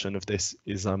wide-scale adoption of this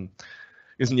isn't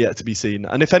yet to be seen.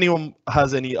 And if anyone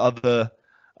has any other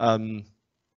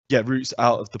routes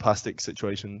out of the plastic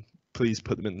situation, please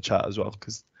put them in the chat as well,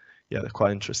 because they're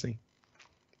quite interesting.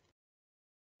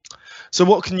 So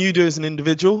what can you do as an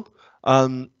individual?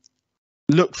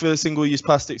 Look for single-use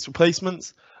plastics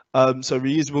replacements. So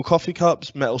reusable coffee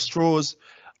cups, metal straws.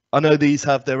 I know these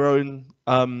have their own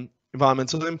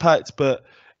environmental impact, but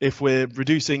if we're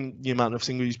reducing the amount of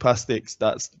single-use plastics,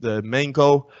 that's the main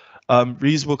goal.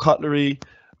 Reusable cutlery,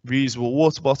 reusable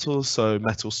water bottles, so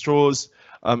metal straws.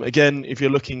 Again, if you're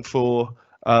looking for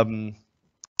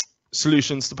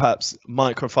solutions to perhaps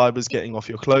microfibers getting off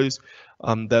your clothes,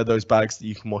 they're those bags that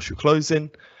you can wash your clothes in.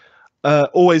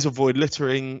 Always avoid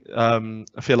littering.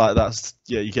 I feel like that's,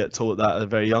 you get taught that at a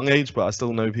very young age, but I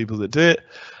still know people that do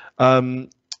it.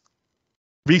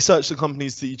 Research the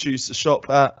companies that you choose to shop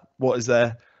at. What is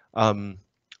their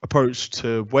approach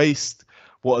to waste?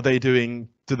 What are they doing?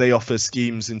 Do they offer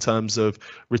schemes in terms of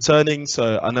returning?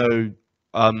 So I know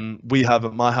we have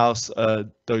at my house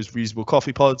those reusable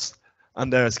coffee pods,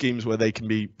 and there are schemes where they can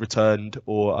be returned,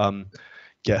 or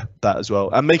that as well.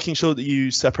 And making sure that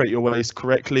you separate your waste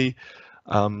correctly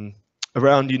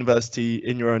around university,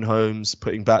 in your own homes,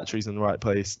 putting batteries in the right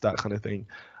place, that kind of thing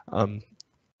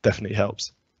definitely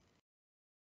helps.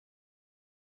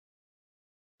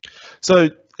 So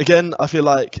again, I feel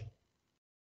like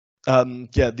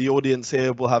the audience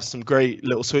here will have some great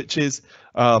little switches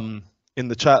in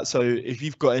the chat. So if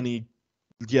you've got any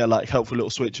like helpful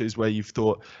little switches where you've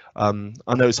thought,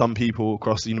 I know some people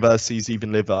across the universities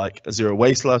even live like a zero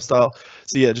waste lifestyle.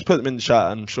 So just put them in the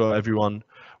chat, and I'm sure everyone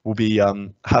will be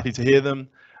happy to hear them.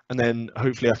 And then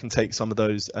hopefully I can take some of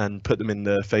those and put them in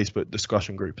the Facebook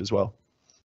discussion group as well.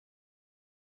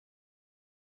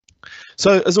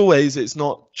 So as always, it's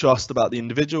not just about the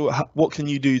individual. What can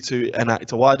you do to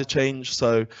enact a wider change?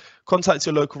 So contact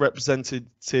your local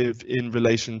representative in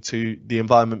relation to the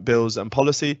environment bills and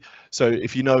policy. So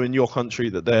if you know in your country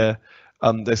that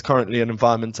there's currently an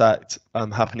Environment Act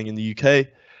happening in the UK,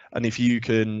 and if you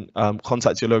can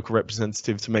contact your local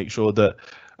representative to make sure that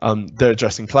they're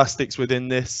addressing plastics within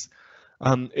this.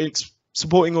 It's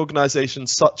supporting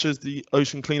organisations such as the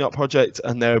Ocean Cleanup Project,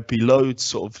 and there will be loads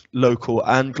sort of local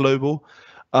and global.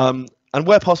 And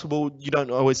where possible, you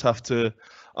don't always have to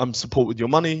support with your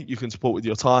money. You can support with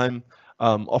your time,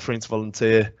 offering to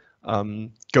volunteer,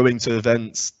 going to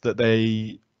events that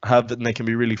they have, and they can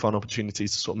be really fun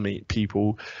opportunities to sort of meet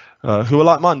people who are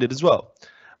like-minded as well.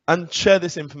 And share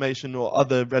this information or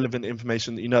other relevant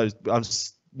information that you know. I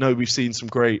know we've seen some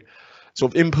great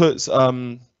sort of inputs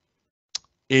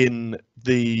in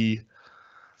the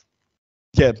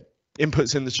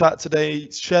inputs in the chat today.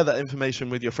 Share that information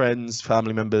with your friends,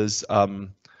 family members.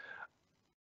 And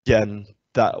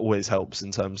that always helps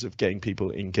in terms of getting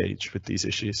people engaged with these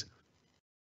issues.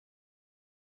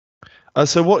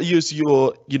 So what is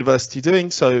your university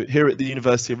doing? So here at the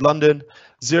University of London,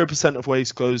 0% of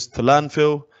waste goes to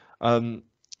landfill.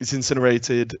 It's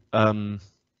incinerated or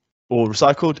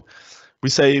recycled. We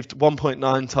saved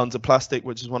 1.9 tons of plastic,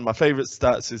 which is one of my favorite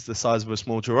stats, is the size of a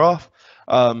small giraffe.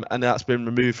 And that's been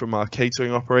removed from our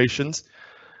catering operations.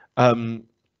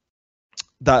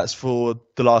 That's for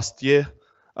the last year.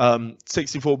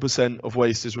 64% of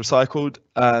waste is recycled,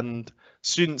 and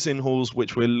students in halls,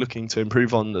 which we're looking to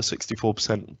improve on the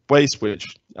 64% waste,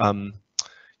 which, from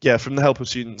the help of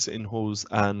students in halls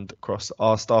and across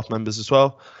our staff members as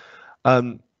well.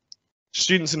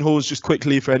 Students in halls, just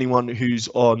quickly for anyone who's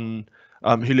on,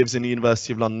 who lives in the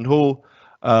University of London Hall,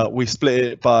 we split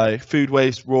it by food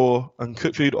waste, raw and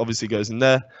cooked food obviously goes in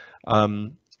there.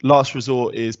 Last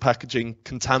resort is packaging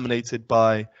contaminated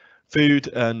by food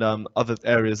and other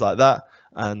areas like that.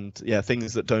 And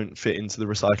things that don't fit into the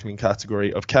recycling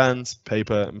category of cans,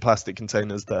 paper and plastic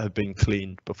containers that have been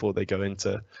cleaned before they go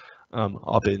into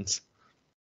our bins.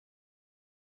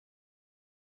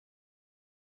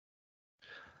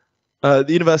 The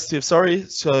University of Surrey,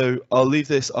 so I'll leave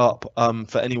this up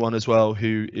for anyone as well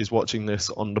who is watching this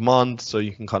on demand, so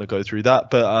you can kind of go through that.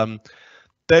 But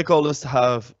their goal is to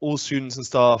have all students and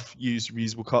staff use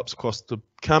reusable cups across the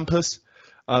campus.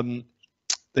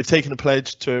 They've taken a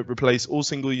pledge to replace all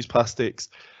single-use plastics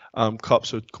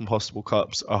cups with compostable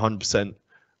cups, 100%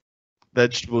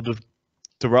 vegetable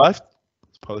derived.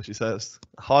 Apologies, that's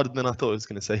harder than I thought I was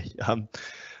going to say.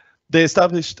 They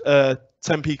established a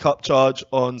 10p cup charge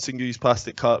on single-use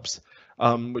plastic cups,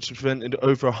 which has prevented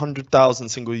over 100,000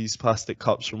 single-use plastic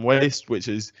cups from waste, which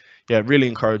is really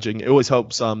encouraging. It always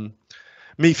helps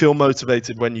me feel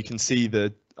motivated when you can see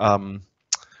the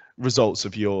results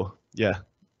of your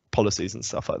policies and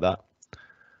stuff like that.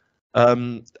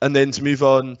 And then to move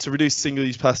on, to reduce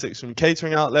single-use plastics from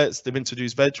catering outlets, they've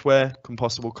introduced vegware,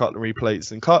 compostable cutlery,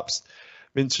 plates and cups.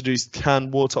 They've introduced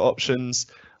canned water options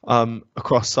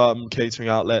across some catering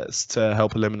outlets to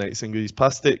help eliminate single-use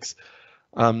plastics.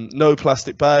 No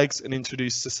plastic bags, and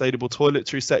introduced sustainable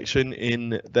toiletry section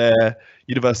in their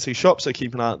university shop, so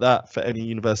keep an eye on that for any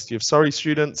University of Surrey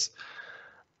students.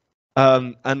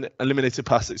 And eliminated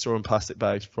plastic straw and plastic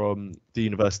bags from the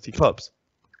university clubs.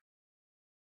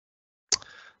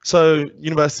 So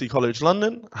University College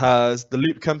London has the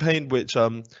Loop campaign, which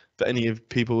for any of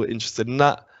people interested in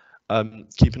that,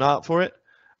 keep an eye out for it.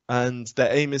 And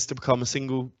their aim is to become a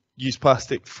single-use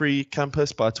plastic-free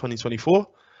campus by 2024.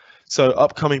 So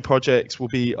upcoming projects will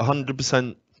be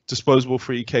 100%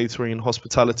 disposable-free catering and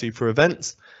hospitality for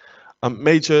events.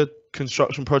 Major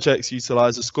construction projects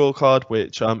utilize a scorecard,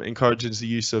 which encourages the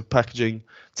use of packaging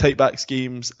take-back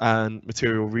schemes and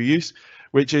material reuse,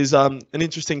 which is an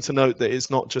interesting to note that it's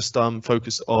not just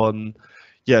focused on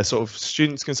sort of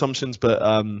students' consumptions, but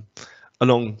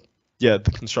along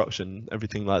the construction,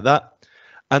 everything like that.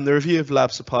 And the review of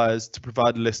lab suppliers to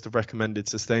provide a list of recommended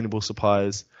sustainable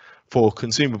suppliers for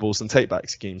consumables and take-back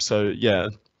schemes. So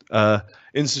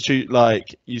institute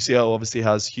like UCL obviously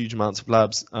has huge amounts of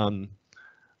labs,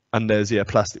 and there's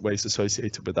plastic waste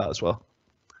associated with that as well.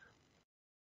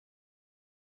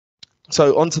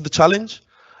 So onto the challenge.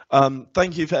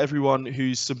 Thank you for everyone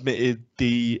who submitted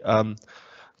the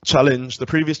challenge, the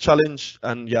previous challenge,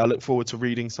 and I look forward to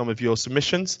reading some of your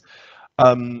submissions.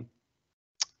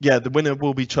 The winner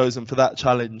will be chosen for that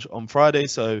challenge on Friday.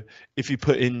 So if you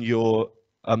put in your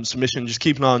submission, just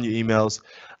keep an eye on your emails,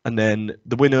 and then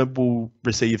the winner will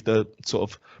receive the sort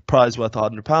of prize worth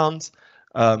 £100,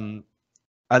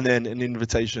 and then an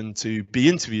invitation to be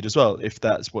interviewed as well, if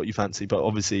that's what you fancy. But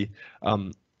obviously,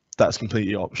 that's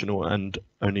completely optional and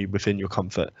only within your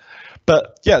comfort.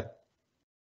 But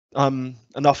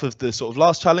enough of the sort of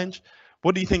last challenge.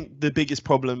 What do you think the biggest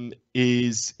problem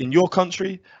is in your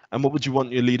country, and what would you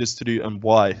want your leaders to do and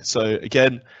why? So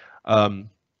again,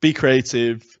 be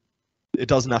creative. It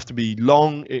doesn't have to be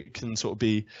long. It can sort of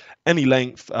be any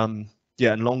length. And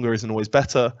longer isn't always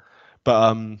better.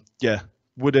 But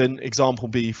would an example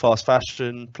be fast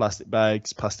fashion, plastic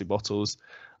bags, plastic bottles?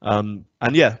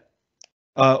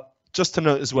 just to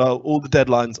note as well, all the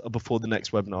deadlines are before the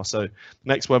next webinar. So the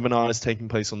next webinar is taking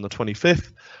place on the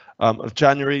 25th of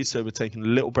January. So we're taking a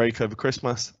little break over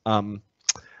Christmas. And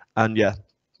yeah,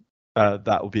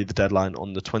 that will be the deadline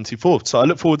on the 24th. So I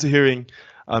look forward to hearing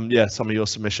some of your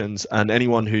submissions, and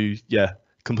anyone who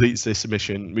completes this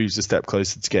submission moves a step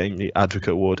closer to getting the Advocate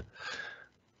Award.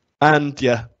 And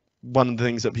yeah, one of the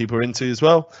things that people are into as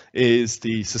well is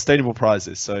the sustainable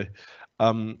prizes. So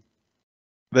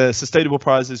the sustainable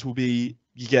prizes will be,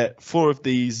 you get 4 of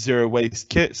these zero waste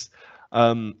kits,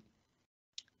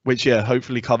 which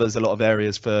hopefully covers a lot of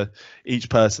areas for each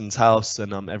person's house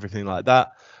and everything like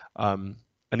that, and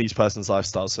each person's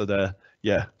lifestyle. So they're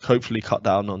hopefully cut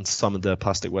down on some of the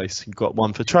plastic waste. You've got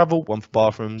one for travel, one for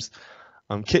bathrooms,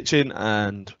 kitchen,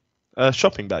 and a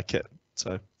shopping bag kit.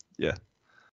 So yeah.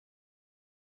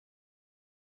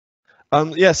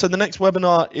 So the next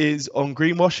webinar is on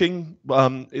greenwashing.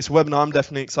 It's a webinar I'm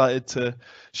definitely excited to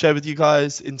share with you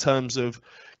guys in terms of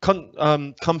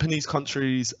companies,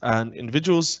 countries, and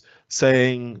individuals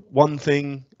saying one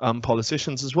thing,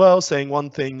 politicians as well saying one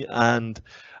thing, and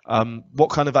what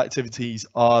kind of activities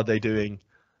are they doing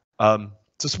to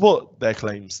support their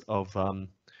claims of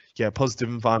positive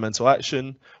environmental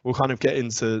action. We'll kind of get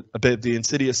into a bit of the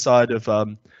insidious side of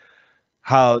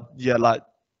how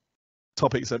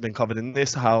topics that have been covered in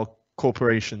this, how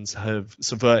corporations have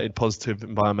subverted positive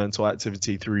environmental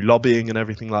activity through lobbying and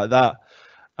everything like that.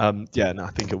 And I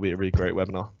think it'll be a really great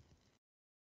webinar.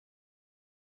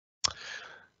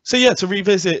 So to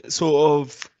revisit sort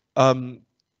of,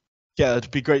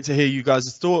 it'd be great to hear you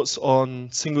guys' thoughts on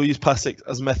single-use plastics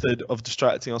as a method of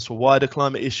distracting us from wider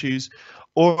climate issues,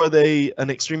 or are they an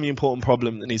extremely important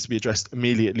problem that needs to be addressed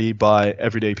immediately by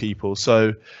everyday people?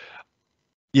 So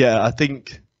I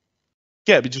think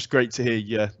it'd be just great to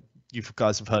hear. You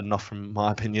guys have heard enough from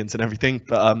my opinions and everything,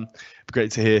 but it'd be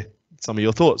great to hear some of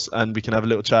your thoughts, and we can have a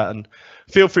little chat. And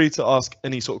feel free to ask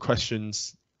any sort of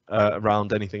questions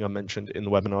around anything I mentioned in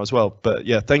the webinar as well. But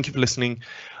thank you for listening.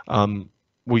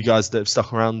 We guys that have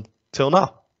stuck around till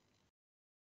now.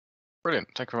 Brilliant.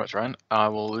 Thank you very much, Ryan. I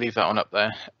will leave that one up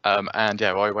there. And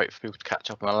while we wait for people to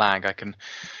catch up on the lag, I can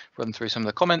run through some of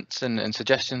the comments and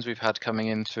suggestions we've had coming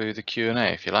in through the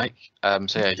Q&A, if you like. You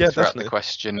threw out the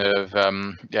question of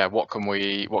what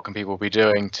can people be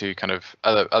doing to kind of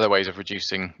other ways of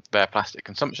reducing their plastic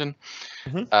consumption.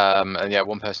 And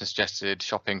one person suggested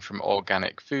shopping from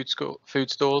organic food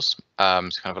stores. So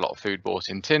kind of a lot of food bought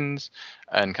in tins,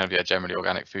 and kind of generally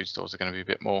organic food stores are going to be a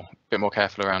bit more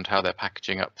careful around how they're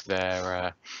packaging up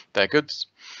their goods.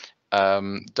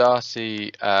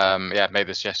 Darcy made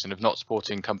the suggestion of not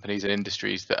supporting companies and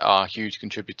industries that are huge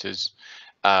contributors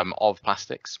of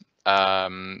plastics,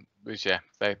 which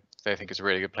they think is a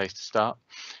really good place to start.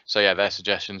 So their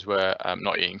suggestions were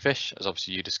not eating fish, as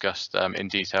obviously you discussed in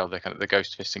detail the kind of the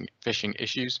ghost fishing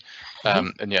issues,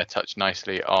 and touched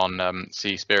nicely on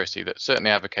Seaspiracy, that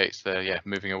certainly advocates the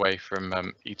moving away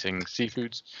from eating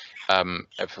seafoods.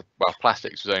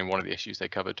 Plastics was only one of the issues they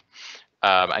covered.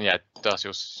 And Darcy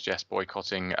also suggests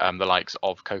boycotting the likes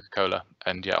of Coca-Cola,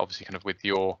 and obviously kind of with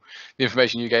the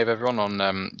information you gave everyone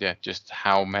on just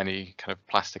how many kind of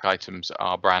plastic items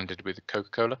are branded with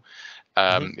Coca-Cola.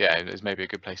 It's maybe a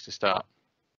good place to start.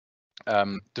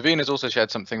 Davina has also shared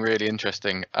something really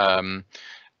interesting from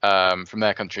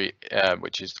their country,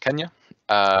 which is Kenya,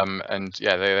 and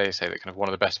they say that kind of one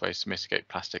of the best ways to mitigate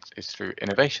plastics is through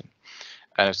innovation.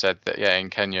 And have said that in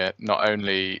Kenya, not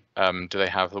only do they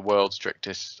have the world's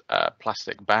strictest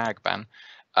plastic bag ban,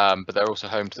 but they're also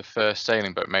home to the first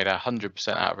sailing boat made 100%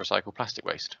 out of recycled plastic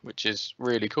waste, which is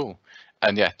really cool.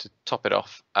 And to top it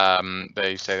off,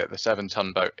 they say that the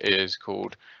 7-ton boat is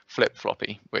called Flip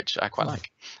Floppy, which I quite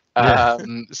like.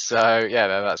 So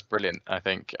that's brilliant. I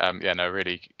think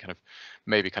really kind of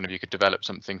maybe kind of you could develop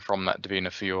something from that, Davina,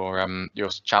 for your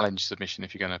challenge submission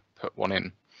if you're going to put one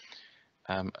in.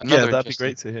 That'd be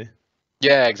great to hear.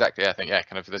 Yeah, exactly. I think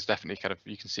kind of there's definitely kind of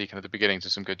you can see kind of the beginnings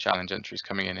of some good challenge entries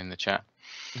coming in the chat.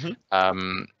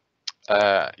 And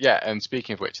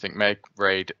speaking of which, I think Meg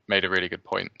Raid made a really good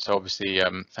point. So obviously,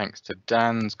 thanks to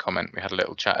Dan's comment, we had a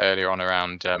little chat earlier on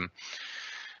around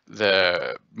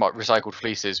the recycled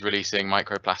fleeces releasing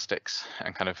microplastics,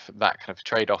 and kind of that kind of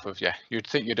trade-off of you'd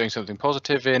think you're doing something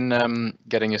positive in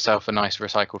getting yourself a nice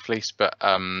recycled fleece, but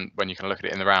when you kind of look at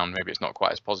it in the round, maybe it's not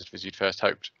quite as positive as you'd first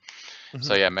hoped.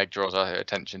 So Meg draws our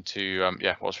attention to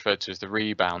what's referred to as the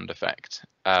rebound effect,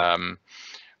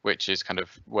 which is kind of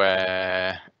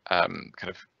where kind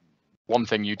of one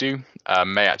thing you do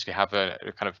may actually have a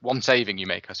kind of one saving you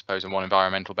make, I suppose, and one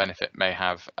environmental benefit may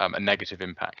have a negative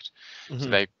impact. So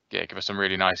they give us some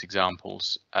really nice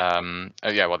examples.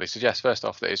 Well, they suggest first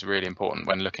off that it's really important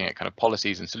when looking at kind of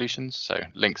policies and solutions. So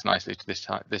links nicely to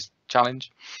this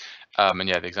challenge.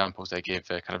 The examples they give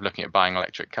are kind of looking at buying an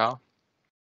electric car.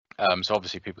 So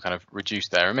obviously people kind of reduce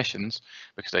their emissions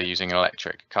because they're using an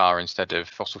electric car instead of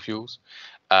fossil fuels.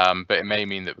 But it may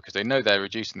mean that because they know they're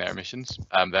reducing their emissions,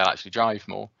 they'll actually drive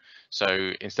more.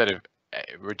 So instead of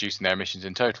reducing their emissions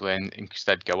in total, they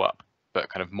instead go up, but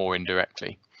kind of more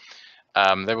indirectly.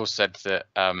 They've also said that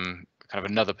kind of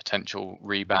another potential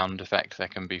rebound effect there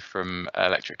can be from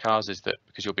electric cars is that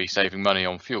because you'll be saving money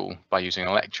on fuel by using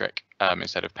electric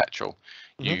instead of petrol,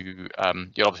 you'll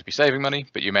obviously be saving money,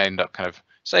 but you may end up kind of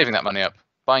saving that money up,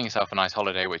 buying yourself a nice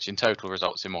holiday, which in total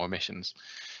results in more emissions.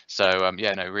 So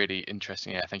really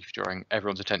interesting. Thank you for drawing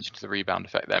everyone's attention to the rebound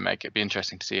effect there, Meg. It'd be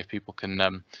interesting to see if people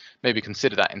can maybe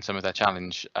consider that in some of their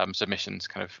challenge submissions,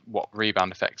 kind of what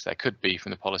rebound effects there could be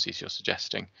from the policies you're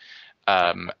suggesting,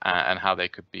 and how they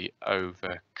could be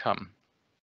overcome.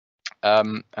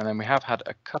 And then we have had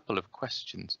a couple of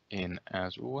questions in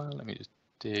as well. Let me just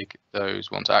dig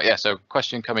those ones out. So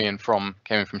question came in from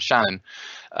Shannon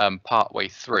part way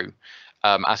through,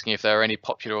 asking if there are any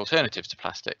popular alternatives to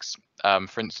plastics.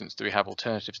 For instance, do we have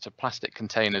alternatives to plastic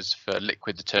containers for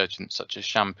liquid detergents such as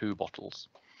shampoo bottles?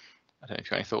 I don't know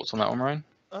if you have any thoughts on that one,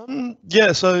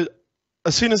 Ryan. So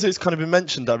as soon as it's kind of been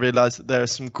mentioned, I realised that there are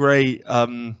some great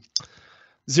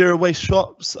zero waste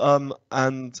shops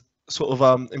and sort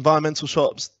of environmental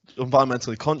shops,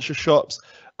 environmentally conscious shops,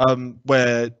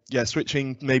 where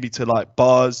switching maybe to like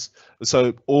bars,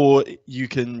 or you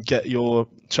can get your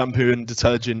shampoo and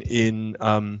detergent in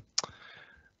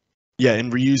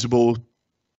reusable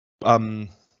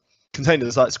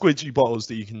containers, like squidgy bottles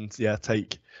that you can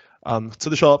take to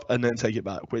the shop and then take it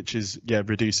back, which is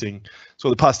reducing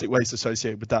sort of the plastic waste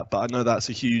associated with that. But I know that's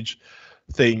a huge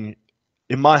thing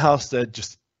in my house. They're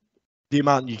just the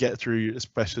amount you get through,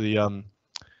 especially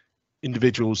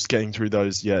individuals getting through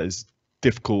those, is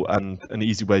difficult, and an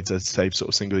easy way to save sort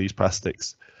of single-use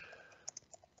plastics.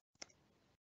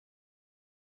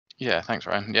 Thanks,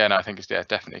 Ryan. I think it's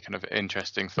definitely kind of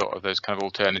interesting thought of those kind of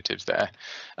alternatives there.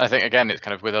 I think again, it's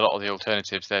kind of with a lot of the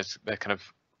alternatives, they kind of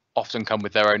often come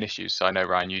with their own issues. So I know,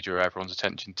 Ryan, you drew everyone's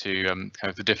attention to kind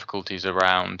of the difficulties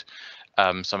around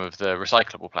some of the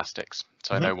recyclable plastics.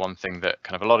 So I know one thing that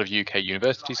kind of a lot of UK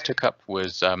universities took up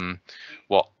was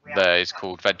what there is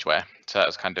called vegware. So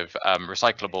that's kind of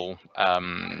recyclable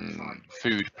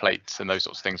food plates and those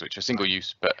sorts of things, which are single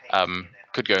use, but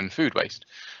could go in food waste.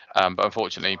 But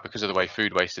unfortunately, because of the way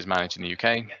food waste is managed in the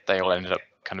UK, they all ended up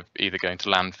kind of either going to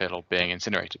landfill or being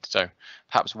incinerated. So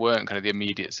perhaps weren't kind of the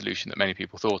immediate solution that many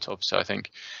people thought of. So I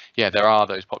think, there are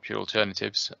those popular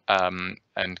alternatives, and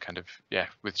kind of,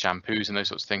 with shampoos and those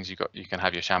sorts of things, you can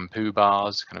have your shampoo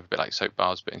bars, kind of a bit like soap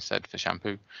bars, but instead for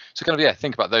shampoo. So kind of,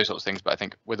 think about those sorts of things. But I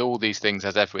think with all these things,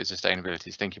 as ever with sustainability,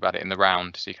 is thinking about it in the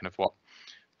round to see kind of what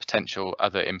potential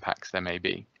other impacts there may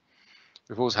be.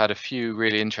 We've also had a few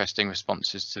really interesting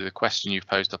responses to the question you've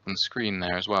posed up on the screen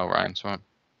there as well, Ryan. So I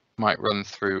might run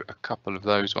through a couple of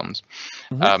those ones.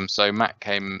 So Matt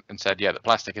came and said, that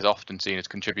plastic is often seen as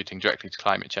contributing directly to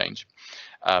climate change.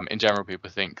 In general, people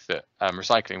think that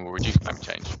recycling will reduce climate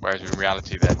change, whereas in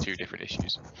reality, they're two different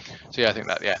issues. So I think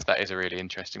that that is a really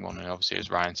interesting one. And obviously, as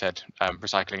Ryan said,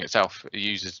 recycling itself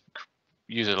uses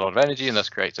a lot of energy and thus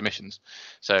creates emissions.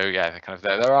 So kind of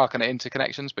there are kind of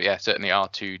interconnections, but certainly are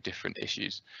two different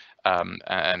issues, and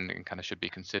kind of should be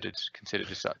considered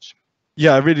as such.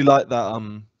 I really like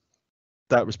that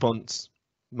that response,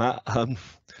 Matt,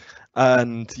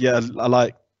 and I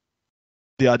like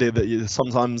the idea that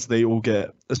sometimes they all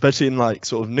get, especially in like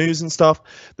sort of news and stuff,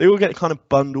 they all get kind of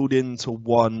bundled into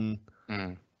one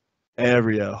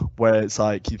area where it's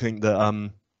like you think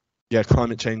that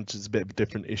climate change is a bit of a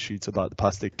different issue to like the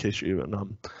plastic issue,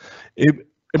 and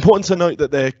important to note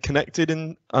that they're connected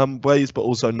in ways, but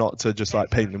also not to just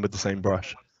like paint them with the same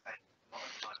brush.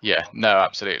 No,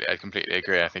 absolutely, I completely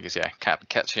agree. I think it's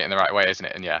catching it in the right way, isn't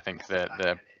it? And I think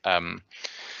the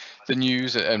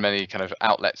news and many kind of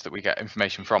outlets that we get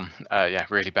information from,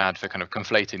 really bad for kind of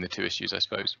conflating the two issues, I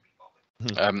suppose.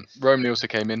 Romney also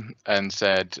came in and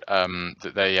said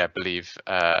that they believe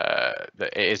that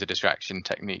it is a distraction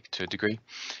technique to a degree,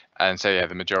 and so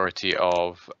the majority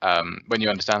of when you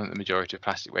understand that the majority of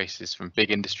plastic waste is from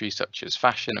big industries such as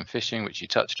fashion and fishing, which you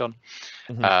touched on,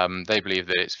 they believe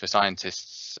that it's for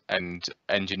scientists and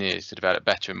engineers to develop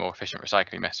better and more efficient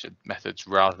recycling methods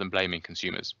rather than blaming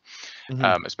consumers,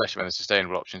 especially when the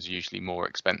sustainable options are usually more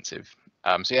expensive.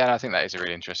 I think that is a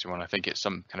really interesting one. I think it's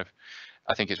some kind of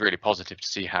I think it's really positive to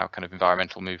see how kind of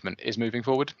environmental movement is moving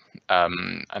forward. I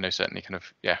know certainly kind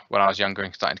of, yeah, when I was younger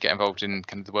and starting to get involved in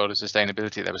kind of the world of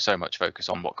sustainability, there was so much focus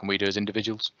on what can we do as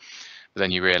individuals. But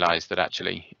then you realise that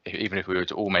actually, even if we were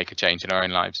to all make a change in our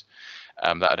own lives,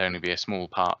 that would only be a small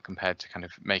part compared to kind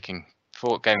of getting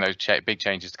those big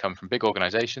changes to come from big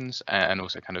organisations, and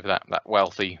also kind of that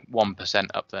wealthy 1%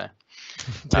 up there,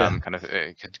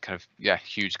 yeah.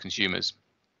 Huge consumers.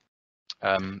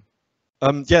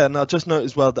 Yeah, and I just note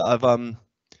as well that I've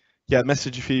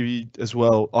messaged a few as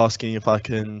well asking if I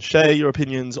can share your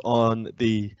opinions on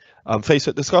the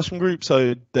Facebook discussion group,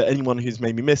 so that anyone who's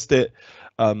maybe missed it,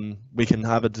 we can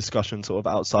have a discussion sort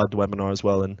of outside the webinar as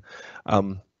well. And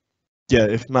yeah,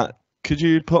 if Matt, could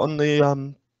you put on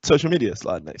the social media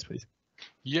slide next, please?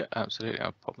 Yeah, absolutely.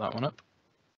 I'll pop that one up.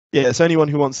 Yeah, so anyone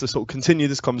who wants to sort of continue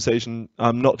this conversation,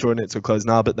 I'm not drawing it to a close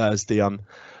now, but there's the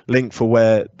link for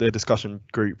where the discussion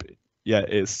group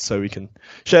is, so we can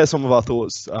share some of our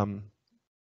thoughts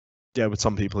with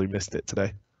some people who missed it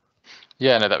today.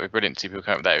 Yeah, no, that'd be brilliant to see people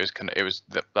come up there.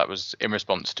 That was in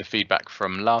response to feedback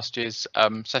from last year's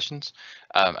sessions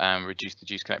and Reduce the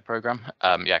Juice Connect program.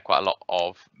 Yeah, quite a lot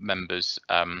of members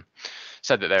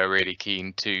said that they were really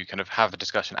keen to kind of have the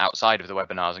discussion outside of the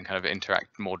webinars and kind of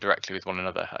interact more directly with one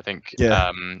another. I think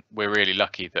we're really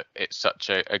lucky that it's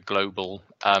such a global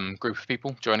group of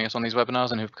people joining us on these webinars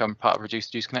and who've become part of Reduce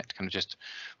the Juice Connect. Kind of just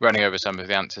running over some of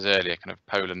the answers earlier, kind of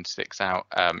Poland sticks out,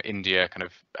 India, kind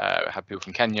of have people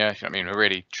from Kenya. You know what I mean? A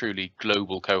really truly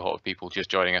global cohort of people just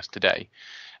joining us today.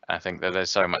 I think that there's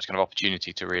so much kind of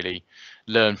opportunity to really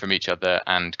learn from each other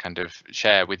and kind of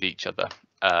share with each other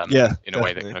in a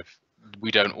way that kind of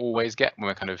we don't always get when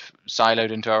we're kind of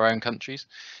siloed into our own countries.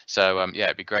 So yeah,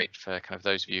 it'd be great for kind of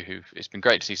those of you it's been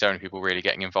great to see so many people really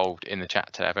getting involved in the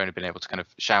chat today. I've only been able to kind of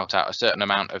shout out a certain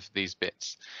amount of these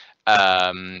bits,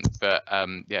 but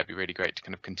yeah, it'd be really great to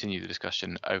kind of continue the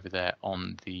discussion over there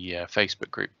on the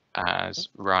Facebook group, as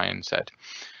Ryan said.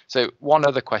 So one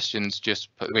other question's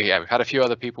we've had a few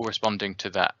other people responding to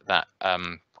that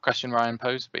question Ryan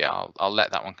posed, but yeah, I'll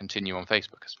let that one continue on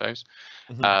Facebook, I suppose.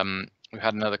 We've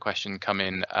had another question come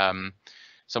in.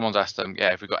 Someone's asked them,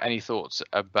 if we've got any thoughts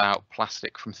about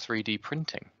plastic from 3D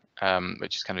printing,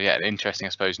 which is kind of an interesting, I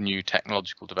suppose, new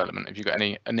technological development. Have you got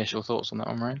any initial thoughts on that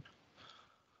one, Ryan?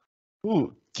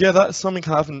 Oh, yeah, that's something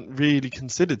I haven't really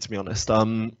considered, to be honest.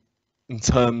 In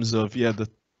terms of the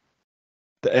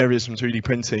areas from 3D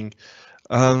printing.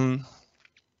 I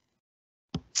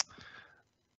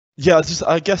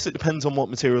guess it depends on what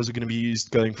materials are going to be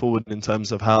used going forward in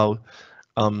terms of how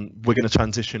we're going to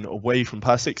transition away from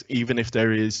plastics, even if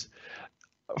there is,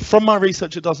 from my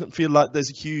research, it doesn't feel like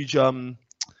there's a huge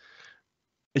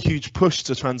push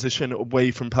to transition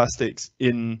away from plastics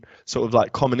in sort of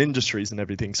like common industries and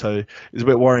everything. So it's a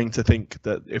bit worrying to think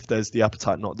that if there's the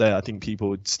appetite not there, I think people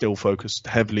would still focus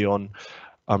heavily on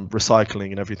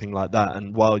recycling and everything like that.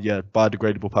 And while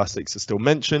biodegradable plastics are still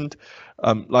mentioned,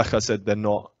 like I said, they're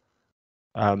not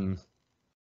as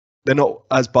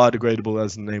biodegradable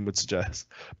as the name would suggest.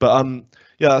 But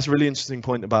that's a really interesting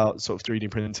point about sort of 3D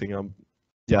printing. I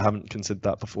haven't considered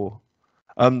that before.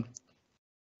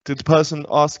 Did the person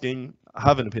asking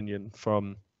have an opinion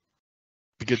from?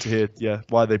 Be good to hear,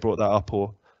 why they brought that up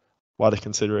or why they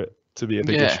consider it to be a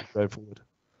big issue going forward.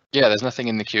 Yeah, there's nothing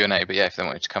in the Q&A, but if they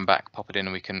wanted to come back, pop it in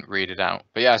and we can read it out.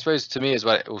 But I suppose to me as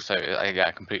well,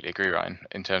 I completely agree, Ryan,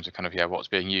 in terms of kind of what's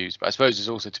being used. But I suppose it's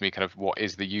also to me kind of what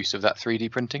is the use of that 3D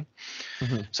printing.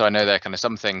 So I know there are kind of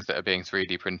some things that are being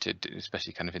 3D printed,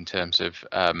 especially kind of in terms of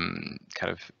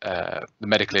the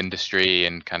medical industry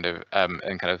and kind of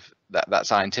that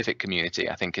scientific community,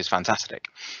 I think is fantastic.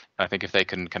 And I think if they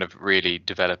can kind of really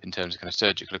develop in terms of kind of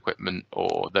surgical equipment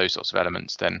or those sorts of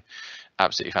elements, then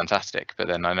absolutely fantastic. But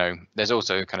then I know there's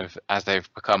also kind of, as they've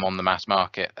become on the mass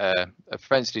market, a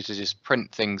propensity to just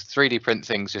print things, 3D print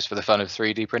things just for the fun of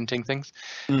 3D printing things,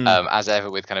 as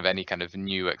ever with kind of any kind of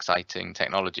new exciting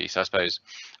technology. So I suppose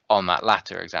on that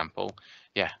latter example,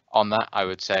 on that, I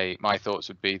would say my thoughts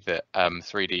would be that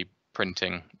 3D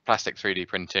printing, plastic 3D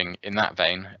printing in that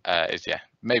vein is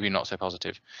maybe not so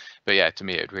positive. But to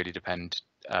me it would really depend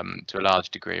to a large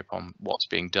degree upon what's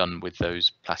being done with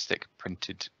those plastic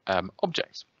printed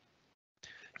objects.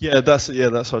 That's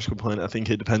such a good point. I think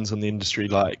it depends on the industry.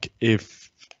 Like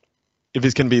if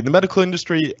it's going to be the medical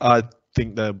industry, I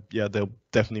think they'll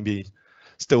definitely be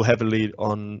still heavily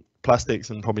on plastics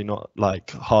and probably not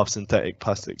like half synthetic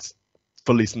plastics,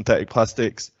 fully synthetic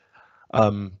plastics.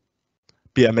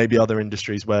 But maybe other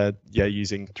industries where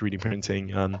using 3D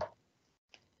printing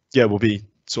will be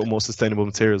sort of more sustainable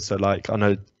materials. So like I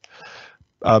know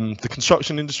the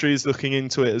construction industry is looking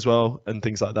into it as well and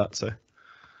things like that. So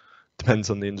depends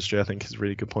on the industry, I think is a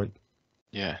really good point.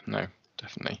 Yeah, no,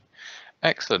 definitely.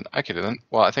 Excellent. Okay then.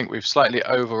 Well, I think we've slightly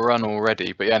overrun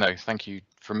already, but yeah, no, thank you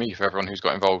from me for everyone who's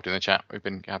got involved in the chat. I've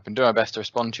been doing our best to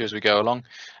respond to you as we go along,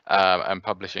 and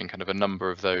publishing kind of a number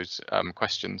of those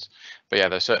questions. But yeah,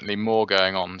 there's certainly more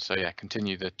going on. So yeah,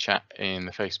 continue the chat in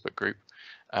the Facebook group.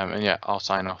 And yeah, I'll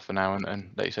sign off for now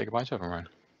and let you say goodbye to everyone.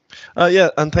 Yeah,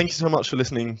 and thank you so much for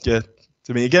listening. Yeah,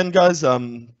 to me again, guys. Yeah,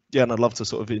 and I'd love to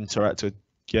sort of interact with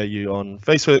you on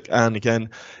Facebook. And again,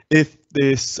 if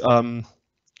this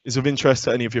is of interest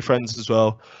to any of your friends as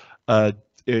well,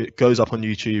 it goes up on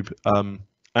YouTube.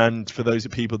 And for those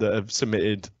people that have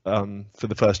submitted for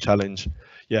the first challenge,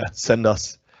 yeah, send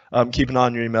us. Keep an eye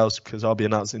on your emails because I'll be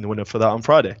announcing the winner for that on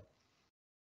Friday.